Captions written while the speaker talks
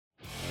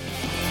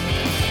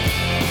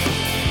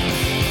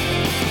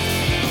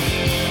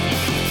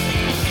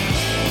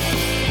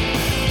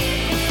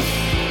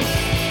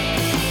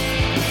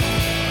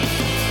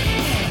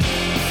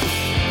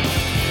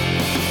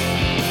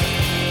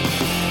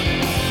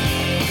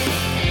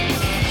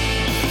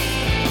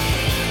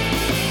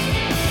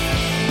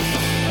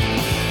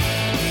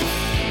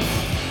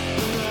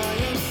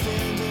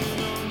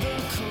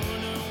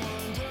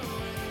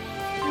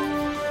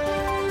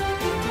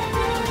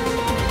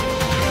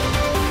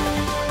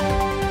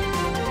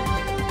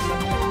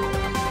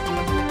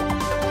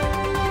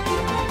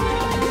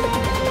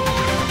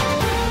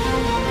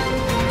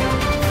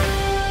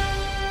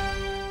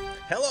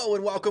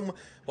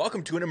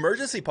welcome to an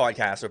emergency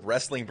podcast of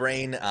Wrestling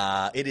Brain.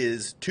 It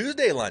is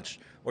Tuesday lunch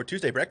or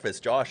Tuesday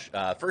breakfast. Josh,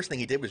 first thing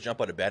he did was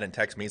jump out of bed and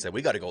text me and said,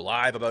 "We got to go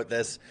live about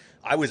this."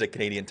 I was at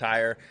Canadian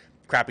Tire,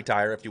 crappy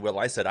tire, if you will.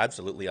 I said,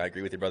 "Absolutely, I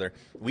agree with you, brother."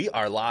 We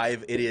are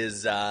live. It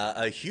is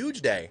a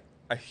huge day,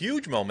 a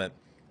huge moment.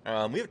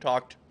 We have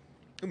talked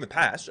in the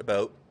past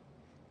about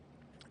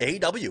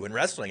AEW and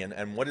wrestling,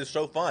 and what is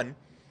so fun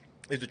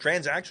is the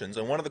transactions.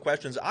 And one of the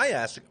questions I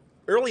asked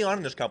early on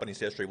in this company's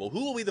history, well,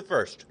 who will be the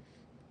first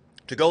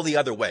to go the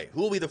other way?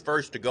 Who will be the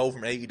first to go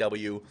from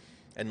AEW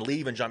and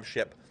leave and jump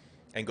ship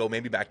and go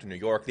maybe back to New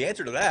York? The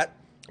answer to that,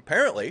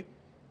 apparently,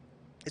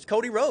 is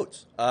Cody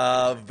Rhodes.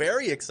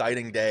 Very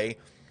exciting day.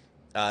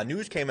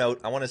 News came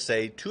out, I want to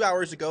say, 2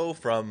 hours ago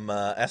from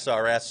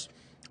SRS.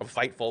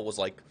 Fightful was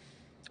like,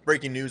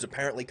 breaking news.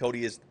 Apparently,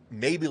 Cody is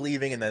maybe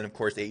leaving. And then, of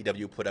course,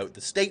 AEW put out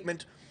the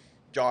statement.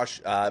 Josh,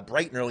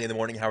 bright and early in the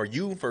morning, how are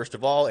you, first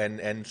of all?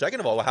 And second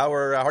of all, how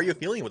are you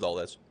feeling with all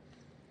this?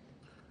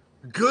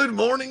 Good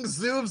morning,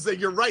 Zoobs.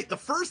 You're right. The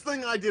first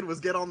thing I did was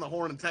get on the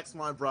horn and text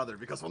my brother,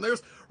 because when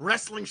there's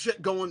wrestling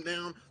shit going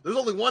down, there's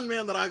only one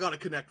man that I got to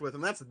connect with,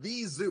 and that's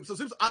the Zoobs. So,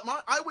 Zoobs,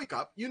 I wake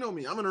up. You know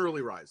me. I'm an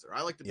early riser.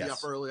 I like to be up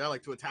early. I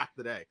like to attack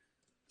the day.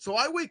 So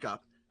I wake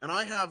up, and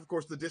I have, of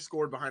course, the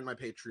Discord behind my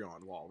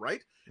Patreon wall,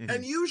 right? Mm-hmm.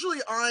 And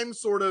usually I'm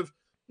sort of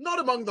not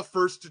among the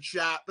first to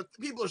chat, but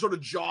people are sort of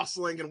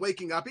jostling and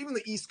waking up. Even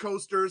the East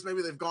Coasters,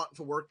 maybe they've gotten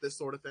to work, this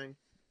sort of thing.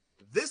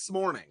 This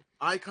morning,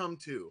 I come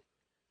to,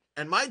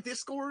 and my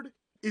Discord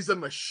is a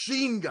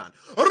machine gun.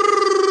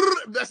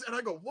 And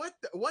I go,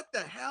 what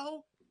the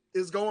hell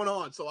is going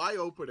on? So I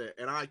open it,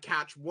 and I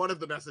catch one of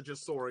the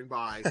messages soaring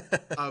by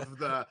of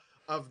the,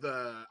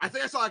 I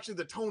think I saw actually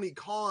the Tony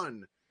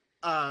Khan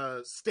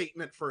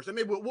statement first, and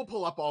maybe we'll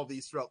pull up all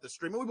these throughout the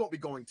stream, and we won't be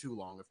going too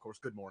long, of course.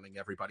 Good morning,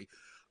 everybody.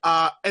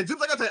 And Zoobs,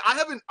 like I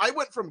tell you, I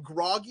went from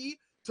groggy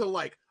to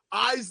like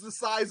eyes the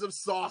size of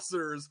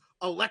saucers,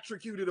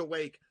 electrocuted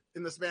awake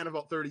in the span of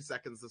about 30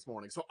 seconds this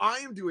morning. So I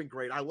am doing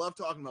great. I love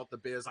talking about the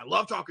biz. I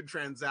love talking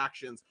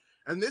transactions,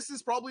 and this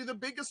is probably the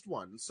biggest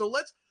one. So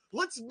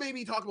let's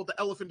maybe talk about the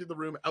elephant in the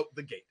room out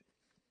the gate.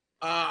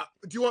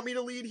 Do you want me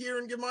to lead here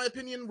and give my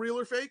opinion, real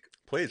or fake?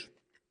 Please.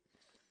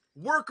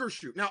 Work or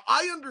shoot. Now,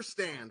 I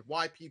understand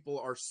why people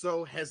are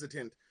so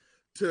hesitant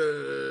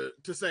to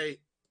say,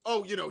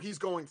 oh, you know, he's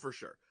going for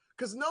sure.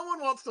 Because no one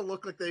wants to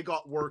look like they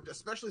got worked,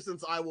 especially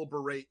since I will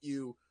berate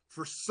you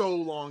for so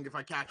long if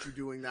I catch you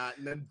doing that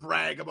and then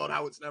brag about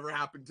how it's never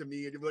happened to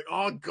me. And you'll be like,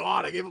 oh,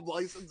 God, I gave him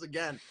license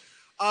again.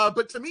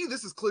 But to me,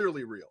 this is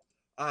clearly real.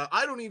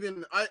 I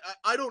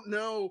don't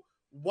know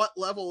what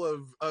level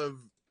of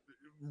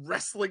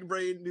wrestling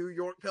brain, New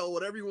York pill,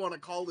 whatever you want to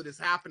call it, is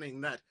happening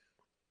that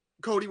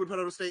Cody would put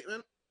out a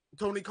statement,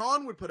 Tony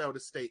Khan would put out a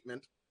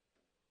statement,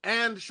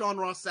 and Sean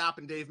Ross Sapp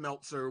and Dave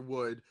Meltzer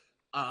would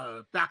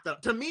back that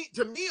up. To me,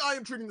 I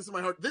am treating this in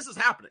my heart. This is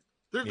happening.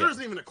 There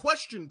isn't even a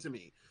question to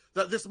me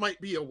that this might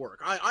be a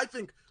work. I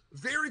think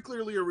very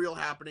clearly a real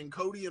happening.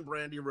 Cody and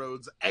Brandy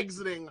Rhodes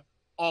exiting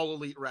All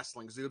Elite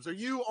Wrestling. Zoobs, are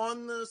you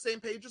on the same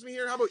page as me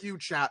here? How about you,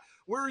 chat?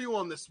 Where are you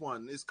on this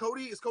one? Is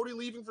Cody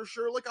leaving for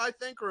sure, like I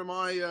think, or am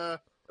I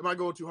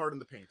going too hard in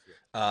the paint here?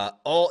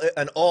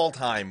 An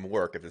all-time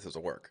work, if this is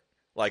a work.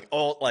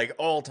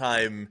 All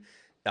time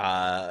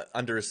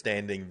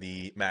understanding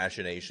the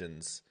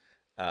machinations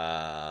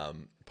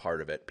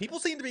part of it. People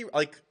seem to be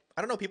like,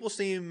 I don't know, people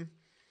seem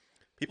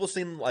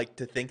like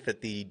to think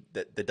that the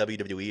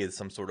WWE is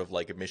some sort of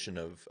like admission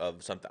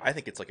of something. I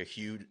think it's like a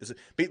huge.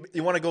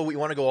 You want to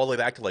go all the way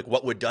back to like,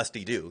 what would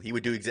Dusty do? He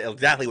would do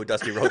exactly what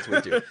Dusty Rhodes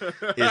would do: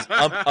 is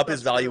up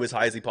his value as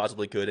high as he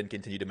possibly could and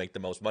continue to make the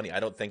most money. I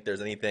don't think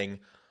there's anything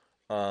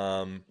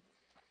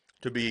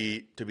to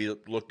be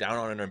looked down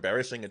on and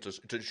embarrassing.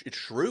 It's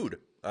shrewd.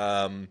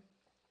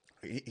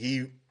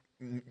 He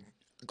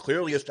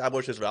clearly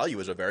established his value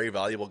as a very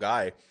valuable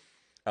guy,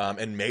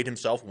 and made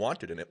himself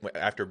wanted. And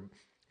after,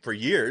 for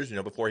years, you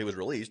know, before he was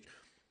released,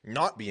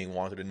 not being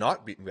wanted and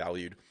not being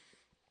valued,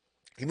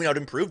 he went out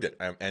and proved it,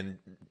 and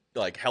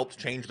like helped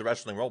change the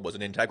wrestling world. Was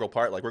an integral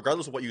part. Like,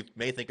 regardless of what you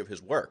may think of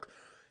his work,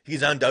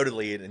 he's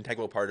undoubtedly an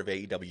integral part of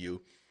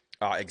AEW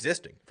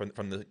existing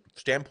from the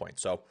standpoint.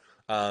 So.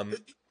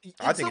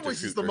 In some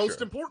ways, he's the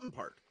most important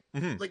part.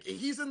 Mm-hmm. Like,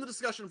 he's in the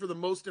discussion for the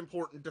most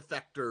important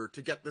defector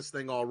to get this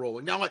thing all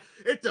rolling. Now, like,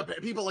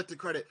 people like to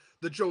credit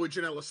the Joey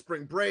Janela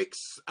spring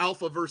breaks,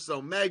 Alpha versus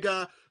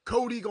Omega,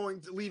 Cody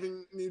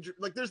leaving New Jersey.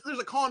 Like, there's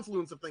a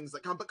confluence of things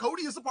that come, but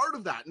Cody is a part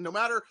of that. And no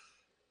matter,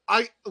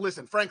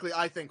 frankly,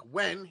 I think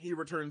when he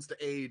returns to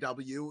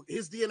AEW,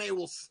 his DNA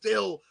will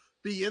still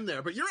be in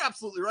there. But you're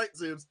absolutely right,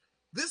 Zoobs.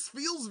 This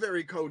feels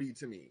very Cody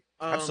to me.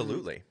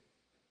 Absolutely.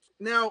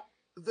 Now,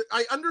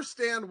 I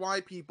understand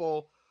why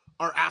people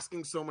are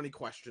asking so many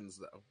questions,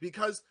 though,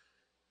 because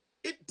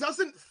it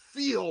doesn't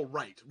feel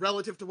right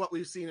relative to what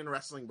we've seen in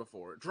wrestling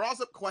before. It draws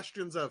up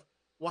questions of,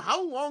 well,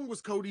 how long was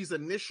Cody's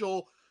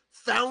initial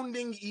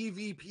founding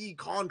EVP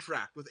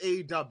contract with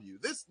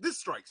AEW? This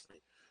strikes me.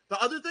 The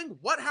other thing,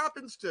 what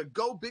happens to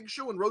Go Big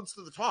Show and Roads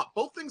to the Top?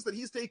 Both things that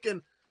he's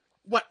taken,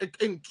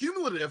 in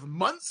cumulative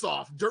months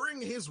off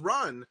during his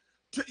run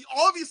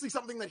obviously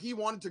something that he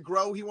wanted to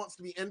grow. He wants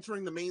to be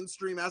entering the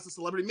mainstream as a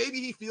celebrity. Maybe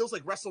he feels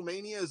like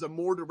WrestleMania is a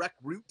more direct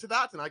route to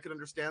that, and I could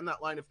understand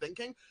that line of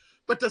thinking.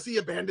 But does he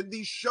abandon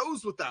these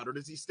shows with that, or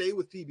does he stay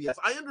with TBS?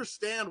 I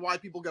understand why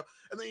people go,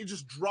 and then you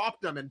just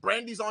dropped him, and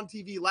Brandy's on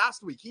TV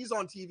last week. He's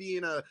on TV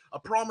in a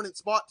prominent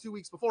spot 2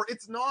 weeks before.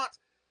 It's not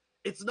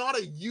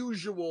a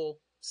usual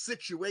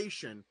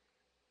situation.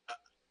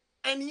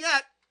 And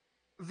yet,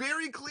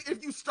 very clear,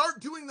 if you start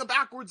doing the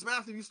backwards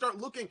math, if you start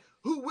looking,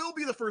 who will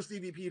be the first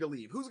EVP to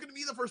leave? Who's going to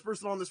be the first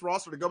person on this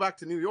roster to go back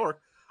to New York?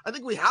 I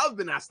think we have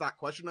been asked that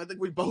question. I think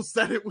we both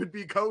said it would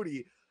be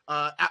Cody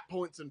at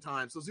points in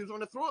time. So, Zoobs, I'm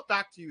going to throw it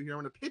back to you here.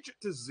 I'm going to pitch it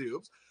to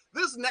Zoobs.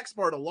 This next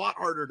part, a lot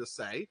harder to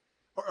say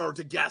or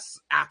to guess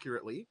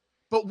accurately.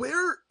 But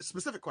where,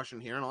 specific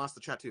question here, and I'll ask the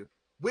chat too,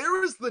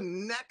 where is the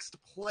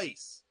next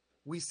place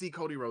we see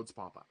Cody Rhodes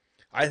pop up?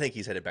 I think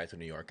he's headed back to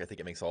New York. I think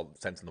it makes all the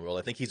sense in the world.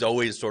 I think he's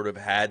always sort of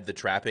had the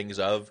trappings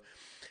of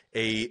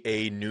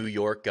a New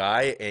York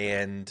guy.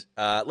 And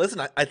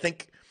listen, I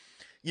think,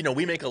 you know,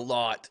 we make a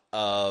lot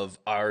of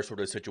our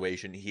sort of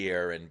situation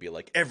here and be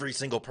like, every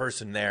single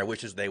person there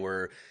wishes they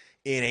were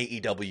in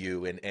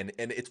AEW, and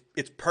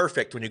it's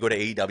perfect when you go to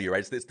AEW,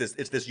 right?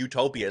 It's this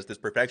utopia, it's this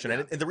perfection,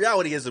 and the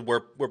reality is that we're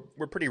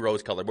pretty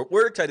rose colored.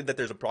 We're excited that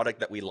there's a product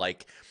that we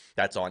like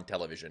that's on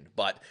television.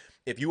 But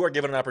if you are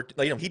given an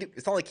opportunity, you know,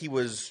 it's not like he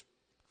was.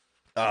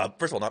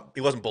 First of all, he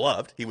wasn't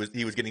beloved. He was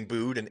getting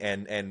booed,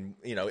 and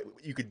you know,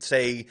 you could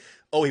say,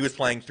 oh, he was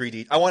playing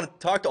 3D. I want to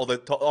talk to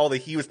all the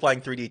he was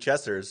playing 3D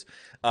chessers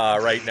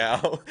right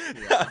now.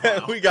 Yeah,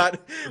 wow. we got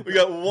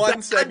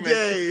one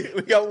segment.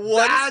 We got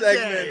one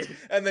segment,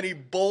 and then he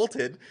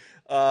bolted.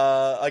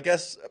 I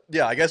guess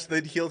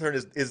the heel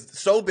turn is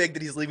so big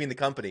that he's leaving the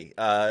company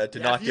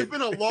not. You've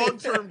been a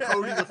long-term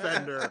Cody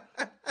defender.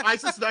 I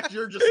suspect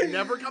you're just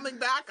never coming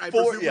back. I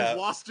presume we've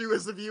lost you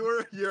as a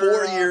viewer.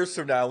 4 years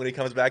from now, when he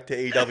comes back to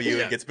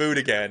AEW and gets booed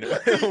again. Whoa!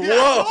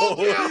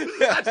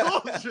 I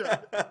told you.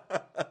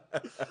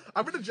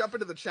 I'm going to jump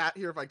into the chat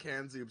here if I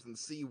can, Zoobs, and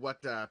see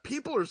what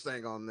people are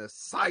saying on this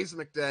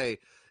seismic day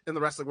in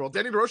the wrestling world.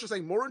 Danny DeRocha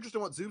saying more interested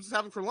in what Zoobs is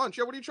having for lunch.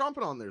 Yeah, what are you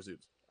chomping on there,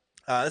 Zoobs?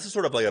 This is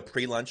sort of like a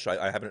pre-lunch.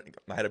 I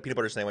had a peanut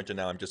butter sandwich, and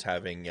now I'm just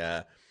having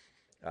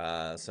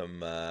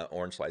some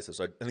orange slices.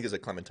 So I think it's a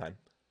clementine.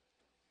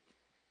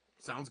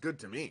 Sounds good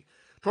to me.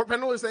 Torp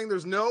Pendle is saying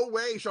there's no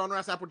way Sean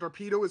Ross Sapp with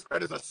Torpedo is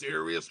credited as a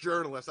serious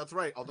journalist. That's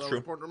right. Although it's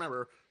important to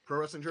remember, pro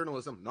wrestling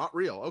journalism, not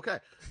real. Okay.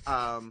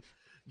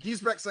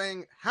 Giesbrecht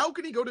saying, how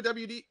can he go to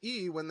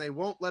WDE when they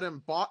won't let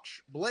him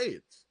botch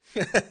blades?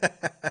 Cody's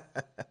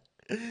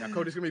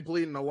going to be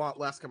bleeding a lot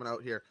less coming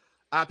out here.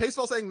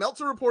 Paceball saying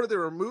Meltzer reported they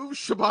removed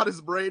Shibata's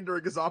brain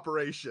during his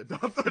operation.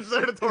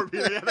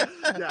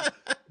 Yeah.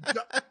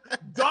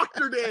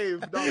 Dr.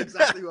 Dave, not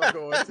exactly what I'm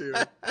going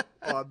to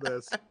on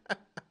this.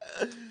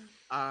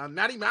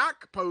 Natty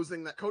Mac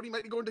posing that Cody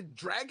might be going to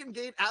Dragon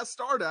Gate as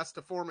Stardust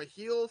to form a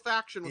heel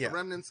faction with the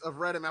remnants of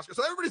Red and Masker.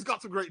 So everybody's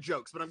got some great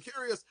jokes, but I'm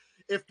curious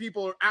if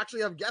people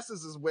actually have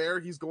guesses as where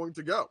he's going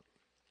to go.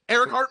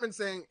 Eric Hartman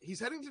saying he's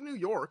heading to New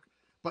York,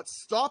 but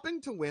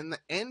stopping to win the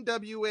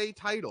NWA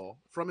title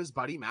from his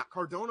buddy Matt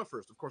Cardona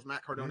first. Of course,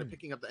 Matt Cardona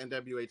picking up the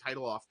NWA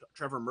title off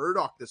Trevor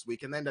Murdoch this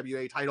week, and the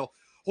NWA title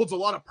holds a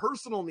lot of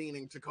personal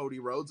meaning to Cody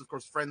Rhodes. Of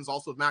course, friends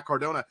also with Matt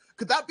Cardona.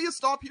 Could that be a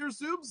stop here,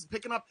 Zoobs?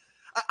 Picking up,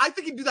 I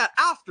think he'd do that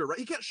after, right?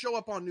 He can't show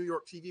up on New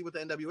York TV with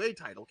the NWA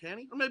title, can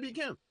he? Or maybe he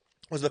can.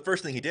 Was the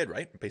first thing he did,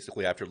 right?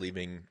 Basically, after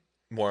leaving,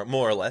 more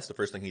or less, the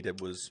first thing he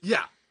did was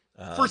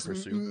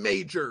first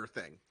major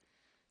thing.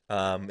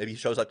 Maybe he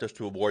shows up just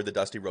to award the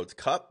Dusty Rhodes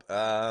Cup.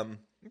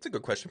 That's a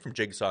good question from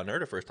Jigsaw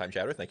Nerd, a first-time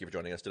chatter. Thank you for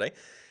joining us today.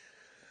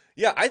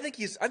 Yeah, I think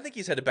he's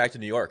headed back to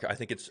New York. I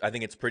think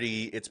it's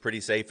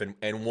pretty safe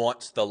and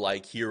wants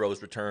the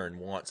hero's return,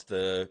 wants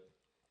that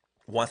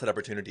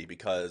opportunity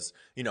because,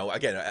 you know,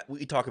 again,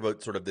 we talk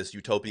about sort of this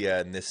utopia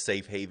and this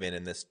safe haven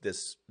and this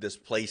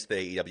place that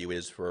AEW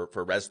is for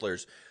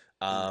wrestlers.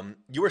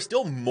 You are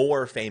still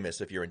more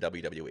famous if you're in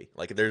WWE.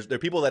 Like there are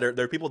people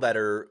that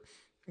are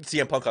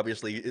CM Punk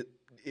obviously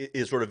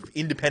is sort of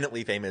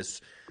independently famous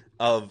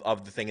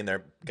of the thing in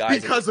their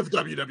guys because of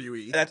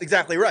WWE. That's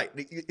exactly right.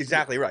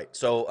 Exactly right.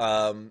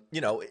 So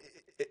you know,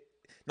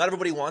 not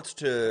everybody wants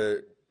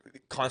to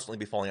constantly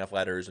be falling off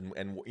ladders,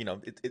 and you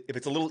know, if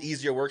it's a little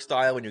easier work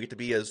style and you get to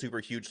be a super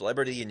huge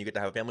celebrity and you get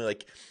to have a family,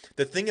 like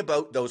the thing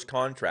about those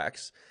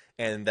contracts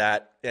and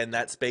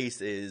that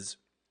space is,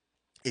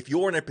 if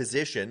you're in a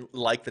position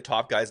like the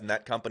top guys in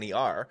that company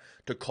are,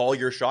 to call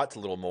your shots a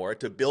little more,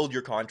 to build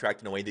your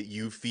contract in a way that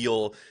you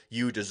feel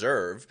you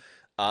deserve,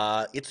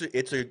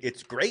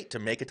 it's great to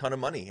make a ton of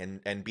money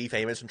and be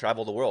famous and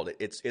travel the world.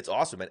 It's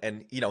awesome.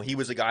 And you know, he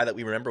was a guy that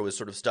we remember was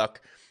sort of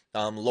stuck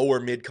lower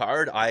mid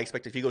card. I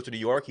expect if he goes to New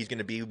York, he's going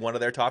to be one of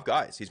their top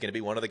guys. He's going to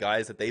be one of the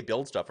guys that they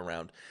build stuff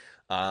around.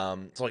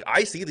 So like,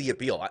 I see the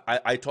appeal.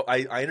 I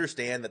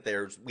understand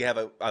that we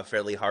have a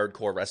fairly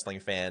hardcore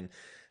wrestling fan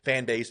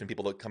base and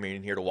people that come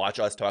in here to watch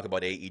us talk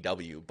about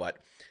AEW, but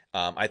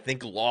I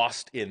think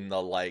lost in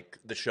the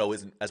show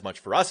isn't as much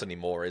for us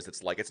anymore.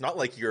 It's not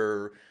like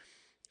you're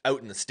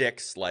out in the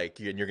sticks, like,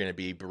 and you're going to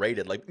be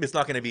berated. Like, it's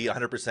not going to be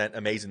 100%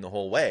 amazing the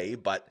whole way,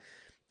 but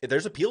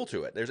there's appeal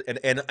to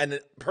it. And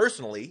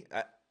personally,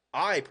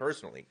 I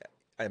personally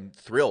am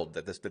thrilled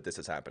that this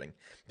is happening,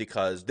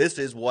 because this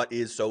is what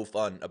is so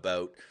fun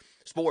about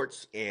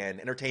sports and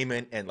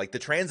entertainment and like the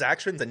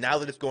transactions. And now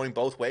that it's going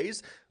both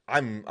ways, I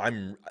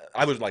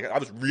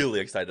was really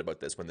excited about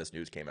this when this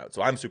news came out.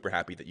 So I'm super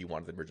happy that you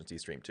wanted the emergency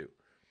stream too.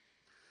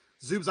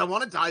 Zoobs, I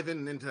want to dive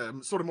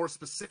into sort of more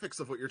specifics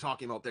of what you're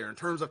talking about there in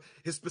terms of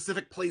his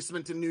specific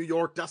placement in New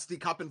York, Dusty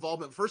Cup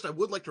involvement. First, I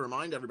would like to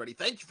remind everybody,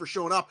 thank you for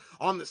showing up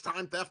on this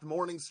Time Theft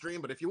morning stream.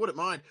 But if you wouldn't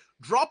mind,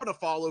 dropping a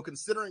follow,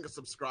 considering a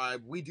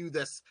subscribe. We do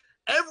this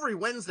every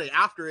Wednesday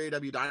after AW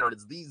Dynamite.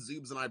 It's these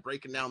Zoobs and I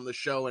breaking down the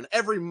show. And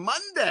every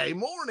Monday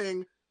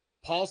morning,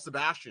 Paul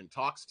Sebastian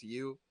talks to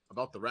you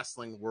about the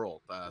wrestling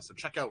world. So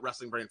check out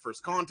Wrestling Brain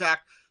First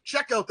Contact.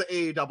 Check out the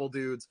AEW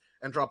dudes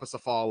and drop us a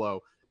follow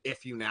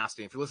if you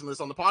nasty. If you listen to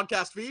this on the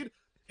podcast feed,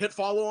 hit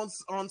follow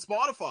on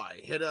Spotify,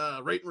 hit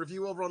a rate and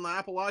review over on the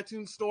Apple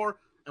iTunes store,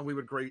 and we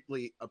would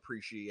greatly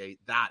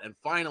appreciate that. And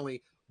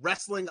finally,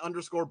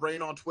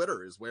 wrestling_brain on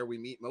Twitter is where we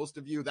meet most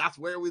of you. That's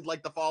where we'd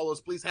like the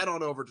follows. Please head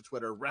on over to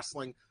Twitter,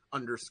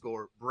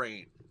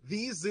 wrestling_brain.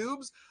 These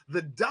Zoobs,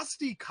 the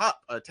Dusty Cup,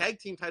 a tag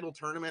team title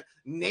tournament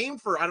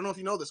named for, I don't know if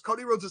you know this,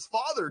 Cody Rhodes'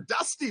 father,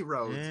 Dusty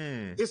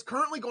Rhodes, is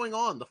currently going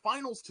on. The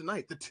finals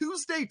tonight. The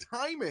Tuesday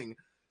timing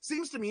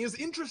seems to me is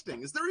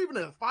interesting. Is there even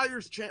a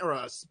fire's chance or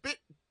a spit?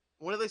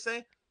 What do they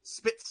say?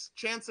 Spit's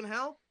chance in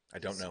hell? I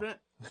don't know.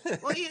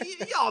 Well,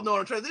 y'all know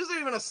what I'm trying to. There's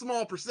even a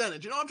small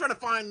percentage. You know, I'm trying to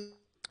find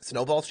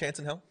Snowball's chance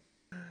in hell.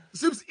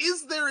 Soups,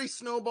 is there a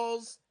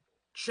Snowball's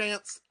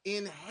chance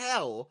in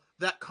hell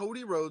that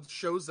Cody Rhodes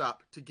shows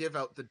up to give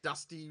out the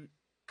Dusty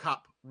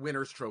Cup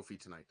Winners Trophy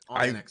tonight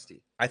on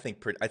NXT? I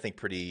think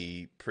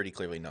pretty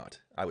clearly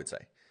not. I would say.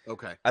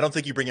 Okay. I don't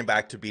think you bring him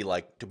back to be on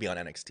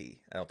NXT.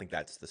 I don't think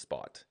that's the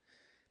spot.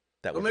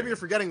 Well, maybe you're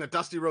forgetting that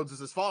Dusty Rhodes is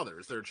his father.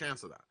 Is there a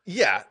chance of that?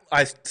 Yeah,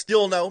 I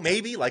still know.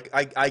 Maybe, like,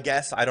 I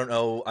guess I don't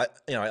know.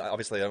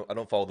 Obviously I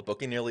don't follow the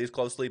booking nearly as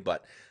closely,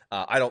 but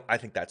I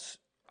think that's.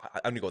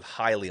 I'm gonna go with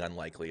highly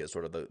unlikely as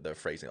sort of the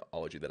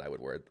phraseology that I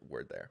would word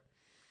there.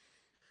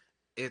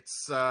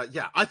 It's I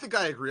think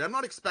I agree. I'm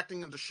not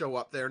expecting him to show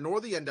up there,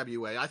 nor the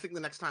NWA. I think the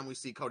next time we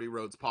see Cody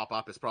Rhodes pop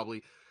up is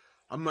probably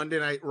a Monday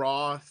Night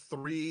Raw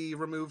 3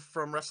 removed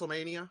from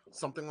WrestleMania,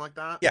 something like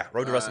that. Yeah,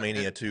 Road to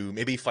WrestleMania to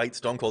maybe fight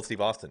Stone Cold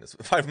Steve Austin.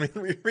 If I'm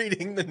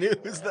reading the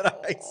news that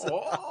I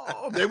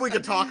saw. Maybe we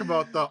could talk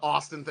about the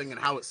Austin thing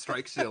and how it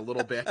strikes you a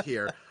little bit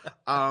here.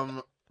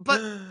 Okay.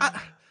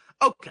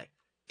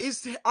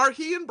 Are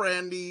he and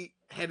Brandy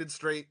headed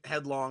straight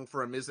headlong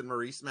for a Miz and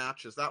Maurice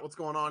match? Is that what's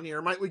going on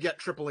here? Might we get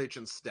Triple H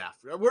and Steph?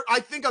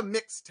 I think a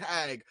mixed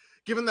tag,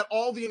 given that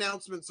all the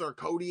announcements are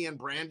Cody and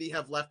Brandy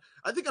have left.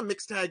 I think a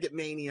mixed tag at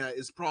Mania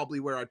is probably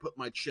where I'd put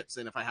my chips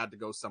in if I had to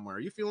go somewhere.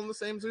 Are you feeling the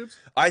same, Zoobs?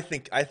 I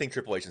think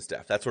Triple H and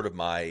Steph. That's sort of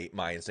my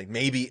instinct.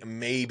 Maybe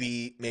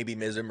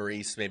Miz and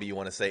Maurice. Maybe you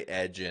want to say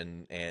Edge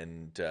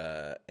and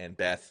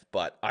Beth.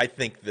 But I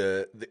think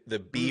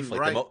the beef, like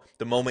right.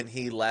 the moment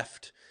he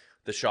left.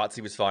 The shots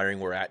he was firing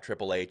were at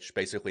Triple H,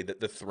 basically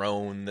the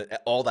throne,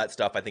 all that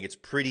stuff. I think it's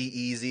pretty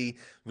easy.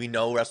 We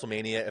know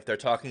WrestleMania, if they're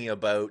talking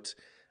about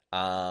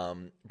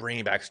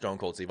bringing back Stone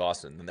Cold Steve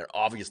Austin, then they're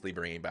obviously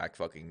bringing back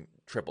fucking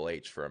Triple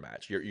H for a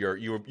match.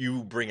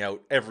 You bring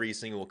out every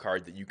single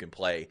card that you can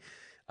play,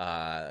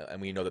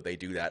 and we know that they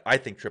do that. I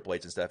think Triple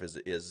H and Steph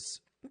is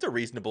it's a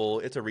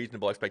reasonable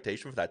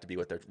expectation for that to be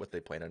what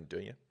they plan on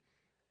doing. Yeah.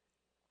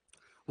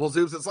 Well,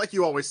 Zoobs, it's like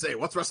you always say,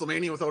 what's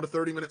WrestleMania without a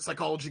 30-minute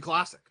psychology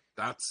classic?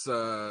 That's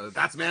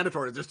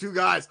mandatory. There's two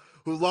guys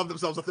who love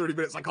themselves a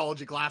 30-minute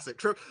psychology classic.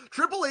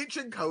 Triple H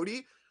and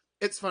Cody.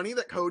 It's funny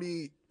that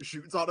Cody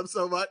shoots on him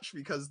so much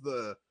because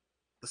the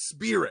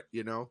spirit,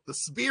 the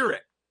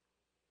spirit,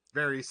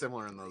 very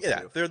similar in those.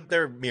 Yeah, two.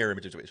 They're mirror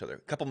images of each other. A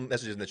couple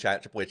messages in the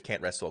chat. Triple H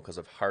can't wrestle because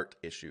of heart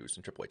issues,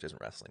 and Triple H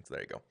isn't wrestling. So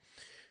there you go.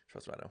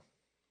 Trust what I know.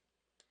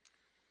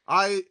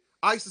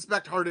 I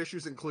suspect heart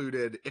issues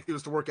included. If he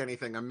was to work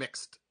anything, a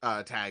mixed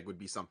tag would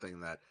be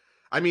something that.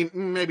 I mean,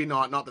 maybe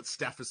not. Not that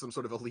Steph is some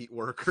sort of elite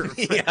worker.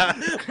 Yeah,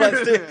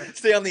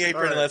 stay on the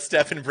apron and let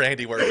Steph and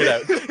Brandy work it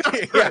out.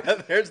 Yeah,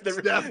 there's the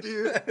Steph,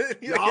 dude.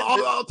 Yeah,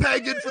 I'll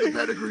tag in for the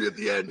pedigree at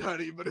the end,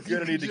 honey. But if you're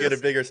gonna need to get a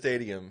bigger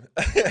stadium,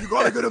 you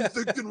gotta get them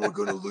thinking we're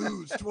gonna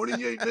lose.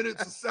 28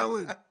 minutes of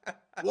selling,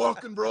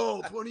 walk and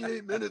brawl.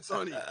 28 minutes,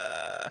 honey.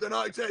 Then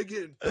I tag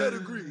in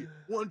pedigree.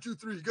 1, 2,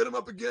 3. Get him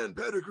up again.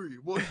 Pedigree.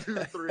 1, 2,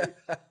 3.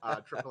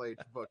 Triple H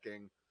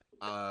booking.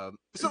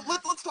 So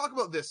let's talk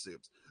about this,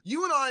 Soups.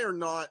 You and I are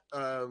not,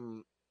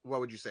 what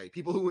would you say,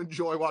 people who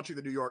enjoy watching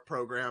the New York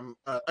program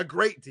a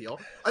great deal.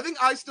 I think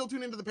I still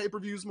tune into the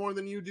pay-per-views more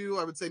than you do.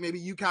 I would say maybe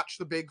you catch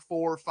the big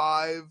 4 or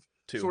 5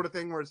 sort of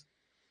thing, whereas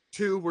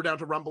 2, we're down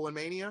to Rumble and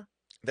Mania.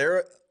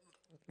 I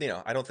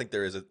don't think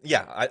there is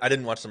I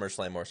didn't watch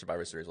SummerSlam or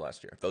Survivor Series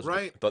last year. Those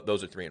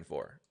are 3 and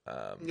 4.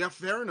 Yeah,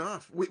 fair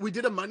enough. We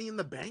did a Money in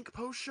the Bank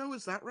post show,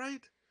 is that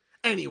right?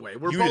 Anyway,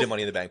 you did a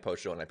Money in the Bank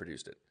post show and I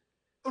produced it.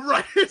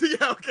 Right.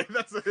 Yeah, okay.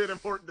 That's an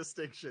important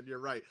distinction. You're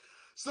right.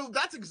 So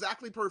that's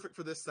exactly perfect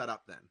for this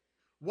setup then.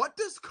 What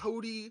does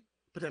Cody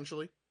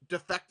potentially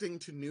defecting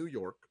to New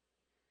York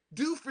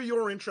do for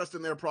your interest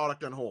in their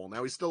product on whole?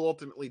 Now, he's still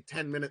ultimately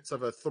 10 minutes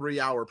of a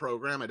 3-hour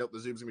program. I doubt the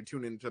Zoom's going to be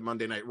tuning into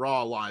Monday Night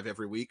Raw live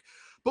every week.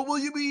 But will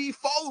you be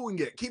following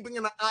it, keeping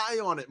an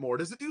eye on it more?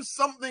 Does it do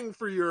something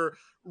for your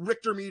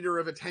Richter meter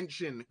of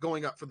attention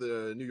going up for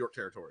the New York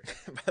territory?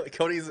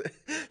 Cody's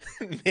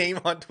name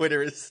on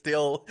Twitter is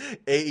still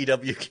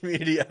AEW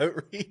Community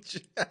Outreach.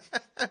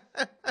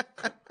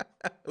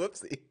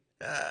 Whoopsie.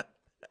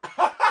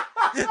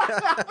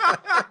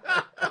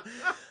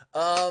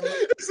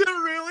 Is it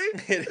really?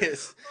 It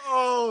is.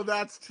 Oh,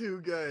 that's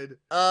too good.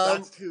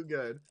 That's too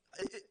good.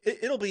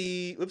 It'll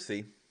be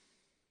whoopsie.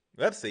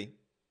 I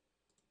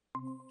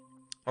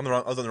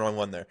was on the wrong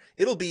one there.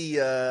 It'll be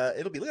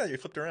look at you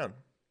flipped around.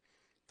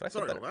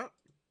 Sorry about that.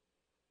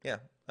 Yeah.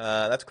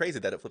 That's crazy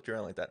that it flipped you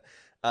around like that.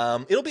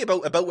 It'll be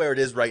about where it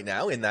is right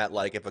now, in that,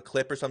 like, if a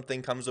clip or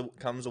something comes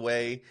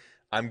away,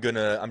 I'm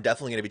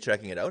definitely gonna be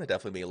checking it out and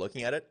definitely be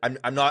looking at it.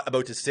 I'm not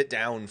about to sit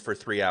down for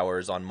 3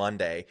 hours on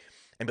Monday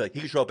and be like, he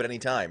can show up at any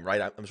time,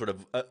 right? I'm sort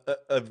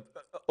of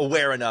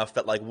aware enough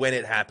that, like, when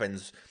it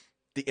happens,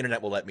 the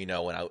internet will let me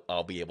know and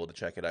I'll be able to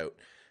check it out.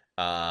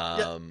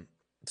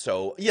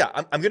 So yeah,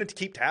 I'm going to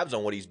keep tabs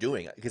on what he's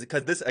doing,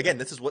 because this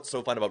is what's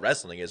so fun about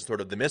wrestling, is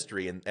sort of the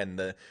mystery and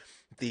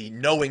the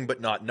knowing but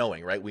not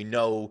knowing, right? We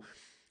know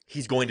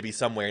he's going to be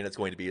somewhere and it's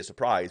going to be a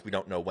surprise. We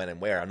don't know when and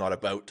where. I'm not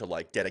about to,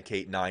 like,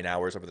 dedicate 9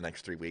 hours over the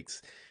next 3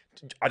 weeks.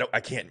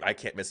 I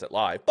can't miss it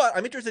live, but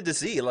I'm interested to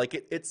see, like,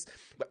 it's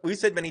we've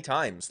said many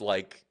times,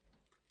 like,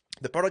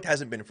 the product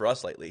hasn't been for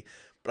us lately.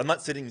 But I'm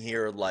not sitting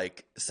here,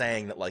 like,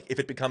 saying that, like, if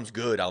it becomes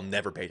good, I'll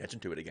never pay attention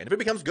to it again. If it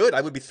becomes good,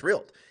 I would be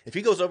thrilled. If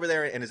he goes over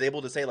there and is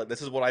able to say, like,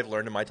 this is what I've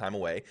learned in my time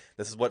away,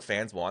 this is what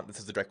fans want, this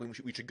is the direction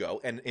we should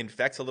go, and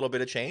infects a little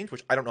bit of change,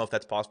 which I don't know if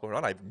that's possible or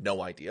not. I have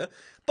no idea.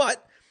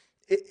 But,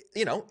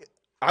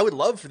 I would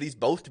love for these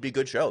both to be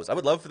good shows. I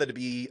would love for there to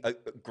be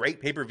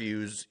great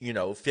pay-per-views,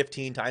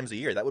 15 times a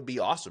year. That would be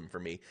awesome for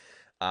me.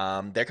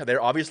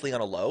 They're obviously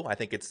on a low. I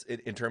think it's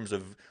in terms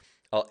of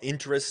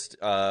interest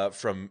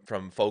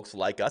from folks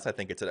like us. I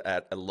think it's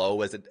at a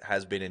low as it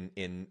has been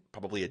in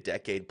probably a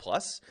decade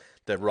plus.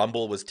 The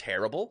Rumble was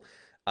terrible.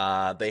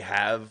 They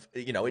have,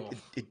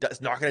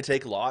 it's not going to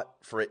take a lot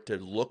for it to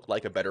look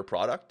like a better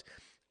product.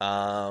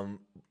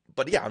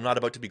 But yeah, I'm not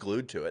about to be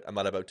glued to it. I'm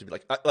not about to be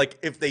like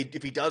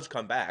if he does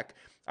come back,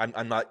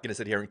 I'm not going to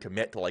sit here and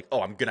commit to, like,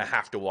 oh, I'm going to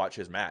have to watch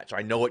his match.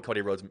 I know what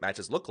Cody Rhodes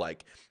matches look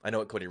like. I know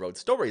what Cody Rhodes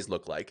stories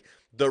look like.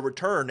 The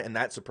return and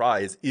that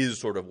surprise is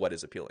sort of what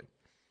is appealing.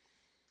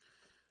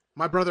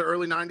 My brother,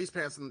 early 90s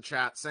pants in the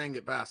chat, saying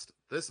it best.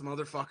 This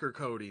motherfucker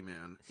Cody,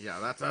 man.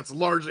 Yeah, that's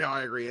largely how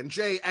I agree. And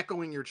Jay,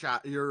 echoing your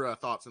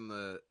thoughts in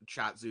the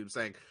chat, Zoom,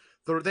 saying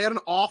they had an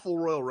awful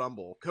Royal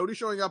Rumble. Cody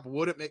showing up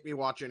wouldn't make me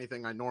watch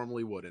anything I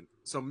normally wouldn't.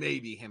 So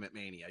maybe him at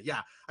Mania.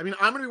 Yeah, I mean,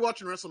 I'm going to be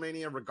watching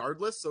WrestleMania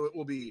regardless, so it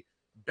will be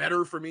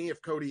better for me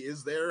if Cody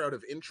is there out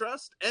of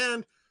interest.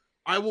 And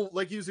I will,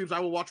 like you, Zoobs, I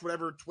will watch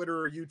whatever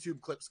Twitter or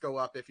YouTube clips go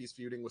up if he's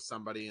feuding with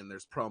somebody and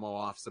there's promo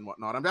offs and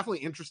whatnot. I'm definitely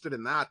interested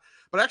in that.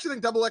 But I actually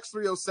think Double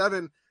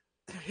X307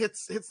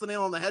 hits the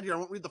nail on the head here. I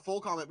won't read the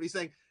full comment, but he's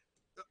saying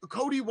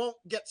Cody won't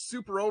get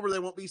super over. They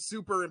won't be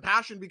super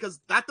impassioned because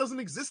that doesn't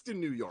exist in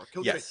New York.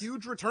 He'll get a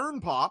huge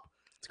return pop.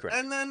 That's correct.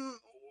 And then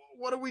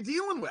what are we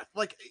dealing with?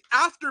 Like,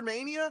 after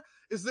Mania,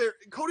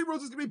 Cody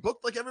Rhodes is gonna be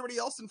booked like everybody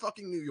else in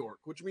fucking New York,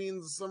 which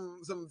means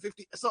some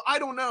 50. So I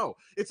don't know.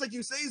 It's like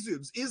you say,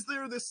 Zoobs, is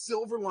there this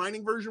silver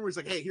lining version where it's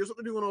like, hey, here's what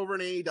they're doing over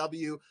in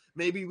AEW.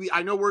 Maybe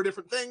I know we're a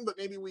different thing, but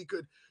maybe we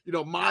could,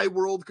 my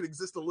world could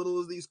exist a little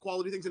of these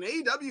quality things. In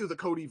AEW, the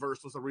Cody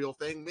verse was a real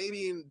thing.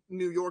 Maybe in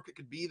New York, it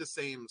could be the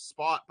same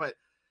spot. But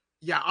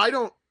yeah,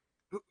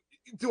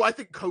 do I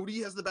think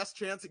Cody has the best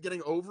chance at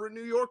getting over in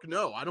New York?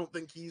 No, I don't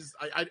think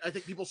I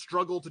think people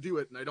struggle to do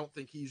it, and I don't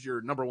think he's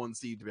your number one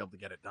seed to be able to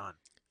get it done.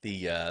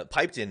 The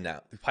piped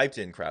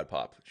in crowd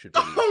pop should be.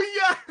 Oh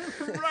yeah,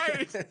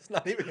 right. It's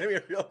not even gonna be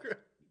a real crowd.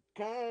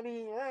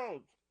 Cody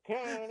Rhodes.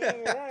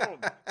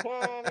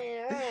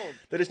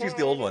 They just use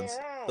the old ones.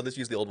 They'll just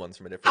use the old ones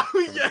from a different.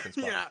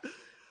 Yeah.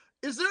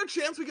 Is there a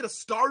chance we get a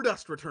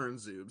Stardust return,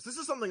 Zoobs? This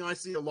is something I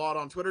see a lot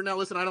on Twitter. Now,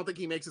 listen, I don't think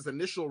he makes his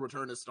initial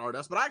return as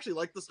Stardust, but I actually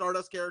like the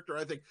Stardust character.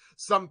 I think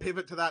some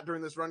pivot to that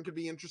during this run could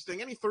be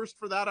interesting. Any thirst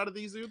for that out of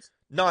these Zoobs?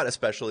 Not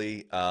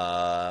especially.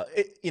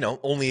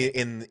 Only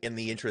in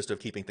the interest of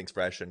keeping things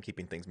fresh and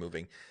keeping things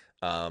moving.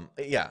 I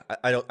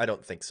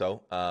don't think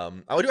so.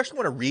 I would actually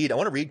want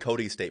to read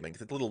Cody's statement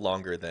because it's a little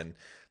longer than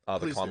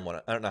the Con one.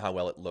 I don't know how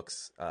well it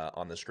looks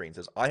on the screen. It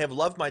says, I have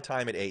loved my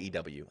time at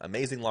AEW.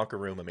 Amazing locker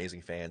room,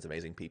 amazing fans,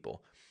 amazing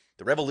people.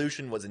 The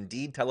revolution was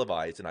indeed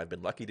televised, and I've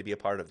been lucky to be a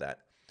part of that.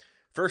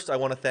 First, I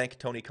want to thank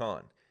Tony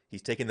Khan.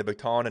 He's taken the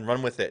baton and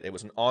run with it. It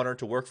was an honor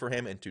to work for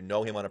him and to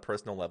know him on a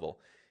personal level.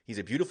 He's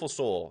a beautiful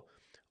soul.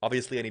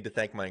 Obviously, I need to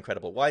thank my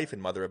incredible wife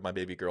and mother of my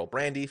baby girl,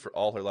 Brandy, for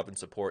all her love and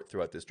support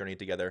throughout this journey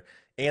together,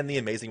 and the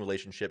amazing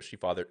relationships she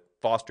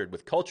fostered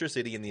with Culture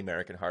City and the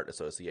American Heart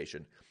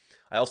Association.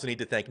 I also need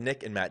to thank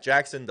Nick and Matt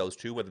Jackson. Those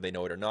two, whether they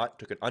know it or not,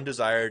 took an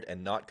undesired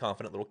and not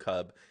confident little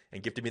cub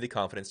and gifted me the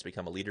confidence to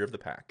become a leader of the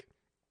pack.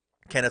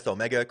 Kenneth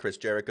Omega, Chris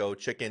Jericho,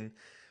 Chicken,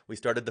 we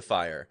started the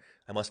fire.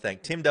 I must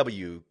thank Tim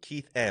W.,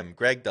 Keith M.,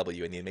 Greg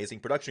W., and the amazing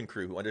production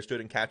crew who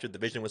understood and captured the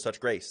vision with such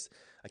grace.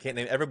 I can't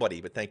name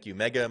everybody, but thank you,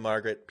 Mega,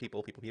 Margaret,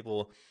 people,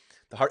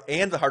 the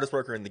hardest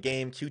worker in the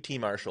game, QT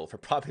Marshall, for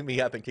propping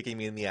me up and kicking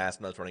me in the ass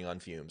when I was running on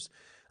fumes.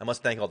 I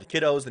must thank all the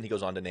kiddos. Then he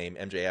goes on to name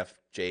MJF,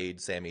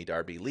 Jade, Sammy,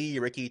 Darby, Lee,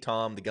 Ricky,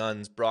 Tom, the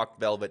Guns, Brock,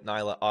 Velvet,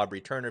 Nyla,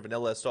 Aubrey, Turner,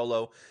 Vanilla,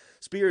 Solo,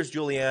 Spears,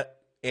 Juliet,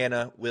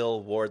 Anna,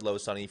 Will, Wardlow,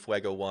 Sonny,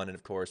 Fuego 1, and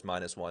of course,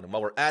 -1. And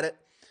while we're at it,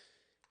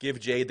 give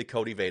Jade the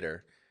Cody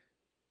Vader.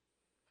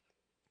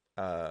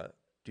 Do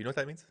you know what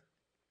that means?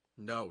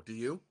 No, do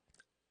you?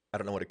 I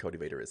don't know what a Cody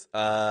Vader is.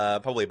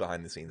 Probably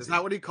behind the scenes. Is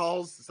that what he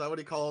calls? Is that what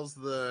he calls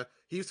the?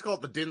 He used to call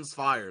it the Din's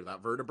Fire.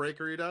 That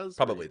vertebreaker he does.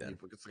 Probably then.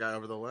 He gets the guy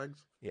over the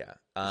legs. Yeah.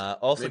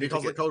 Also, maybe he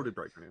calls it Cody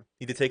Breaker now.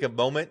 Need to take a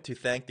moment to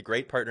thank the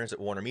great partners at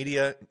Warner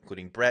Media,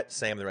 including Brett,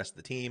 Sam, and the rest of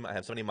the team. I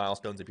have so many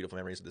milestones and beautiful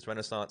memories of this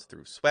renaissance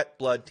through sweat,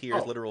 blood,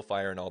 tears, literal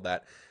fire, and all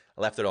that.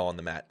 I left it all on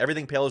the mat.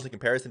 Everything pales in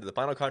comparison to the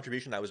final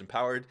contribution I was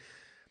empowered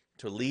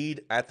to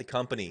lead at the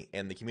company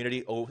and the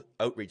community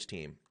outreach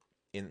team.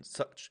 In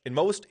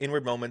most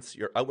inward moments,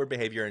 your outward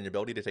behavior and your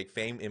ability to take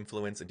fame,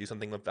 influence, and do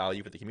something of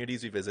value for the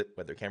communities we visit,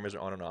 whether cameras are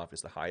on and off,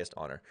 is the highest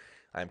honor.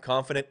 I am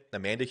confident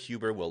Amanda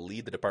Huber will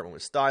lead the department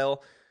with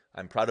style.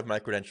 I'm proud of my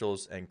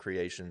credentials and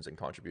creations and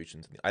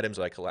contributions and the items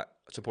I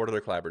supported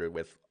or collaborated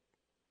with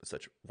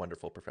such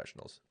wonderful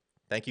professionals.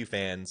 Thank you,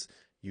 fans.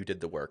 You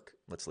did the work.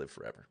 Let's live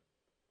forever.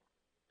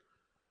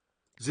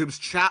 Zoob's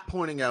chat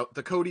pointing out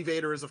the Cody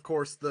Vader is, of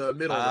course, the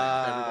middle ring.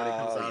 Everybody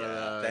comes out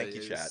of thank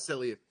you, chat.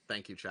 Silly,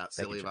 thank you, chat.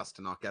 Silly of us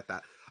to not get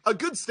that. A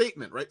good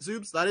statement, right,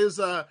 Zoobs? That is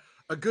a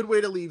good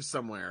way to leave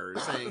somewhere,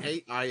 saying,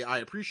 hey, I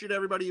appreciate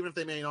everybody, even if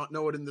they may not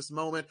know it in this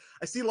moment.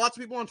 I see lots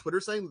of people on Twitter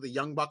saying that the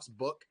Young Bucks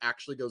book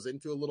actually goes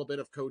into a little bit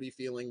of Cody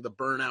feeling the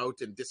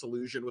burnout and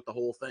disillusion with the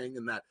whole thing,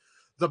 and that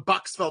the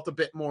Bucks felt a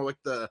bit more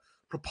like the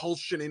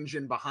propulsion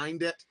engine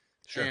behind it.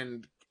 Sure.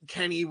 And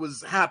Kenny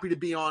was happy to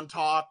be on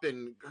top,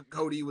 and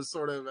Cody was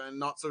sort of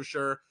not so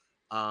sure.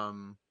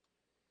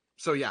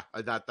 So yeah,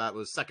 that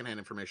was secondhand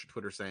information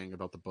Twitter saying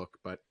about the book,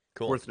 but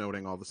cool. Worth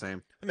noting all the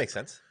same. That makes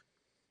sense.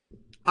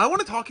 I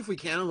want to talk, if we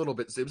can, a little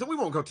bit, Zibs, and we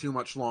won't go too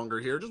much longer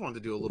here. Just wanted to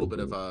do a little bit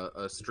of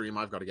a stream.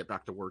 I've got to get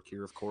back to work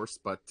here, of course,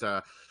 but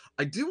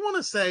I do want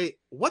to say,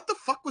 what the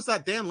fuck was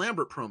that Dan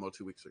Lambert promo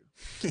 2 weeks ago?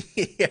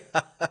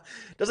 Yeah,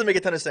 doesn't make a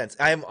ton of sense.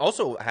 I'm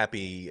also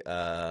happy.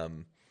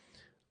 I'm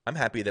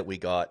happy that we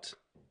got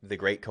the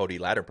great Cody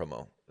Ladder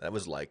promo. That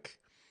was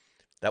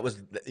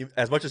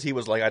as much as he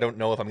was like, I don't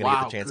know if I'm going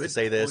to get the chance to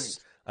say this.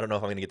 I don't know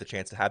if I'm going to get the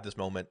chance to have this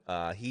moment.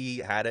 He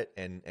had it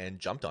and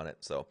jumped on it.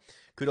 So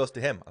kudos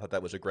to him. I thought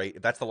that was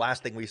if that's the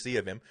last thing we see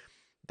of him,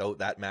 though,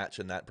 that match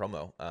and that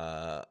promo,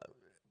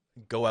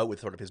 go out with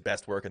sort of his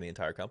best work in the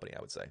entire company,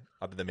 I would say,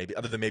 other than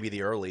maybe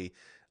the early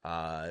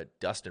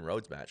Dustin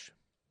Rhodes match.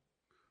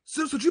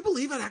 So would you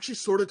believe I'd actually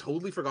sort of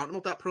totally forgotten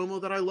about that promo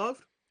that I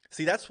loved?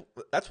 See, that's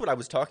what I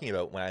was talking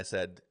about when I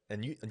said,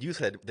 and you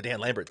said the Dan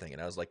Lambert thing,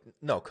 and I was like,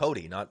 no,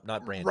 Cody, not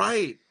Brandon.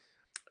 Right.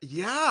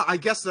 Yeah, I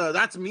guess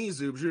that's me,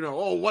 Zoobs. You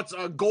know, what's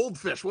a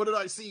goldfish? What did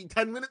I see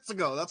 10 minutes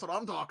ago? That's what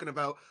I'm talking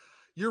about.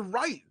 You're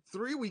right.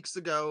 3 weeks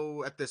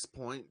ago at this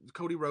point,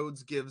 Cody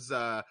Rhodes gives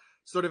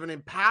sort of an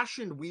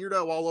impassioned,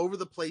 weirdo, all over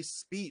the place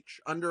speech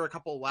under a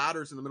couple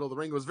ladders in the middle of the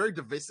ring. It was very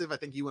divisive. I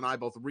think you and I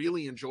both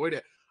really enjoyed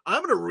it.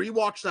 I'm going to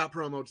rewatch that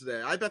promo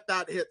today. I bet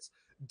that hits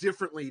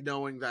differently,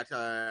 knowing that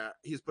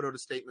he's put out a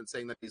statement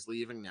saying that he's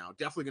leaving now.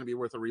 Definitely going to be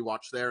worth a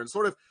rewatch there, and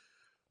sort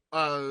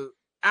of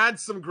add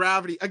some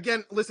gravity.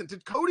 Again, listen,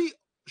 did Cody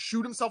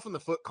shoot himself in the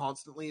foot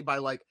constantly by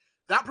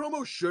that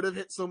promo should have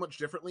hit so much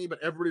differently,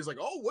 but everybody's like,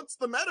 oh, what's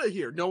the meta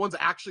here? No one's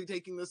actually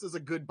taking this as a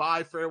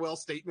goodbye, farewell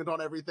statement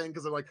on everything,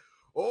 because they're like,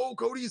 oh,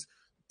 Cody's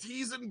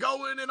teasing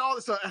going and all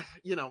this. So,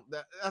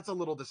 that's a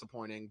little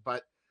disappointing,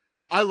 but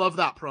I love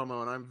that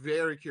promo, and I'm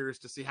very curious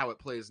to see how it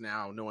plays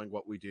now, knowing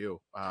what we do.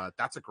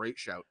 That's a great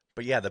shout.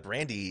 But yeah, the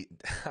Brandy,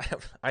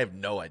 I have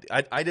no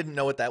idea. I didn't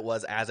know what that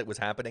was as it was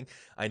happening.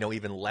 I know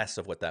even less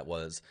of what that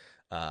was,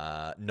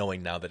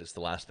 knowing now that it's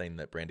the last thing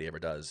that Brandy ever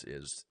does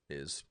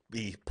is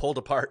be pulled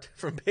apart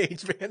from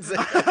Paige Van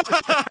Zandt.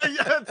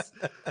 Yes.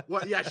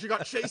 Well, yeah, they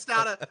got chased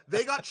out of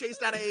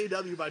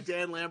AEW by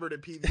Dan Lambert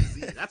and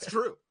PVZ. That's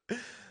true.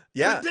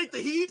 Yeah. Didn't take the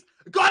heat,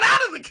 got out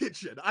of the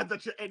kitchen. I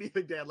bet you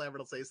anything Dan Lambert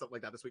will say something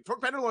like that this week. Torque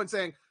Penderloin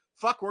saying,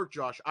 fuck work,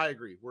 Josh. I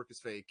agree. Work is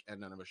fake,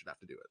 and none of us should have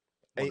to do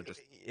it.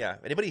 Yeah.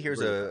 Anybody here's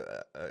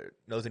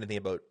knows anything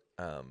about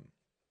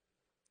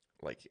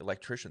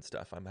electrician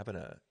stuff? I'm having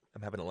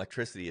an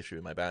electricity issue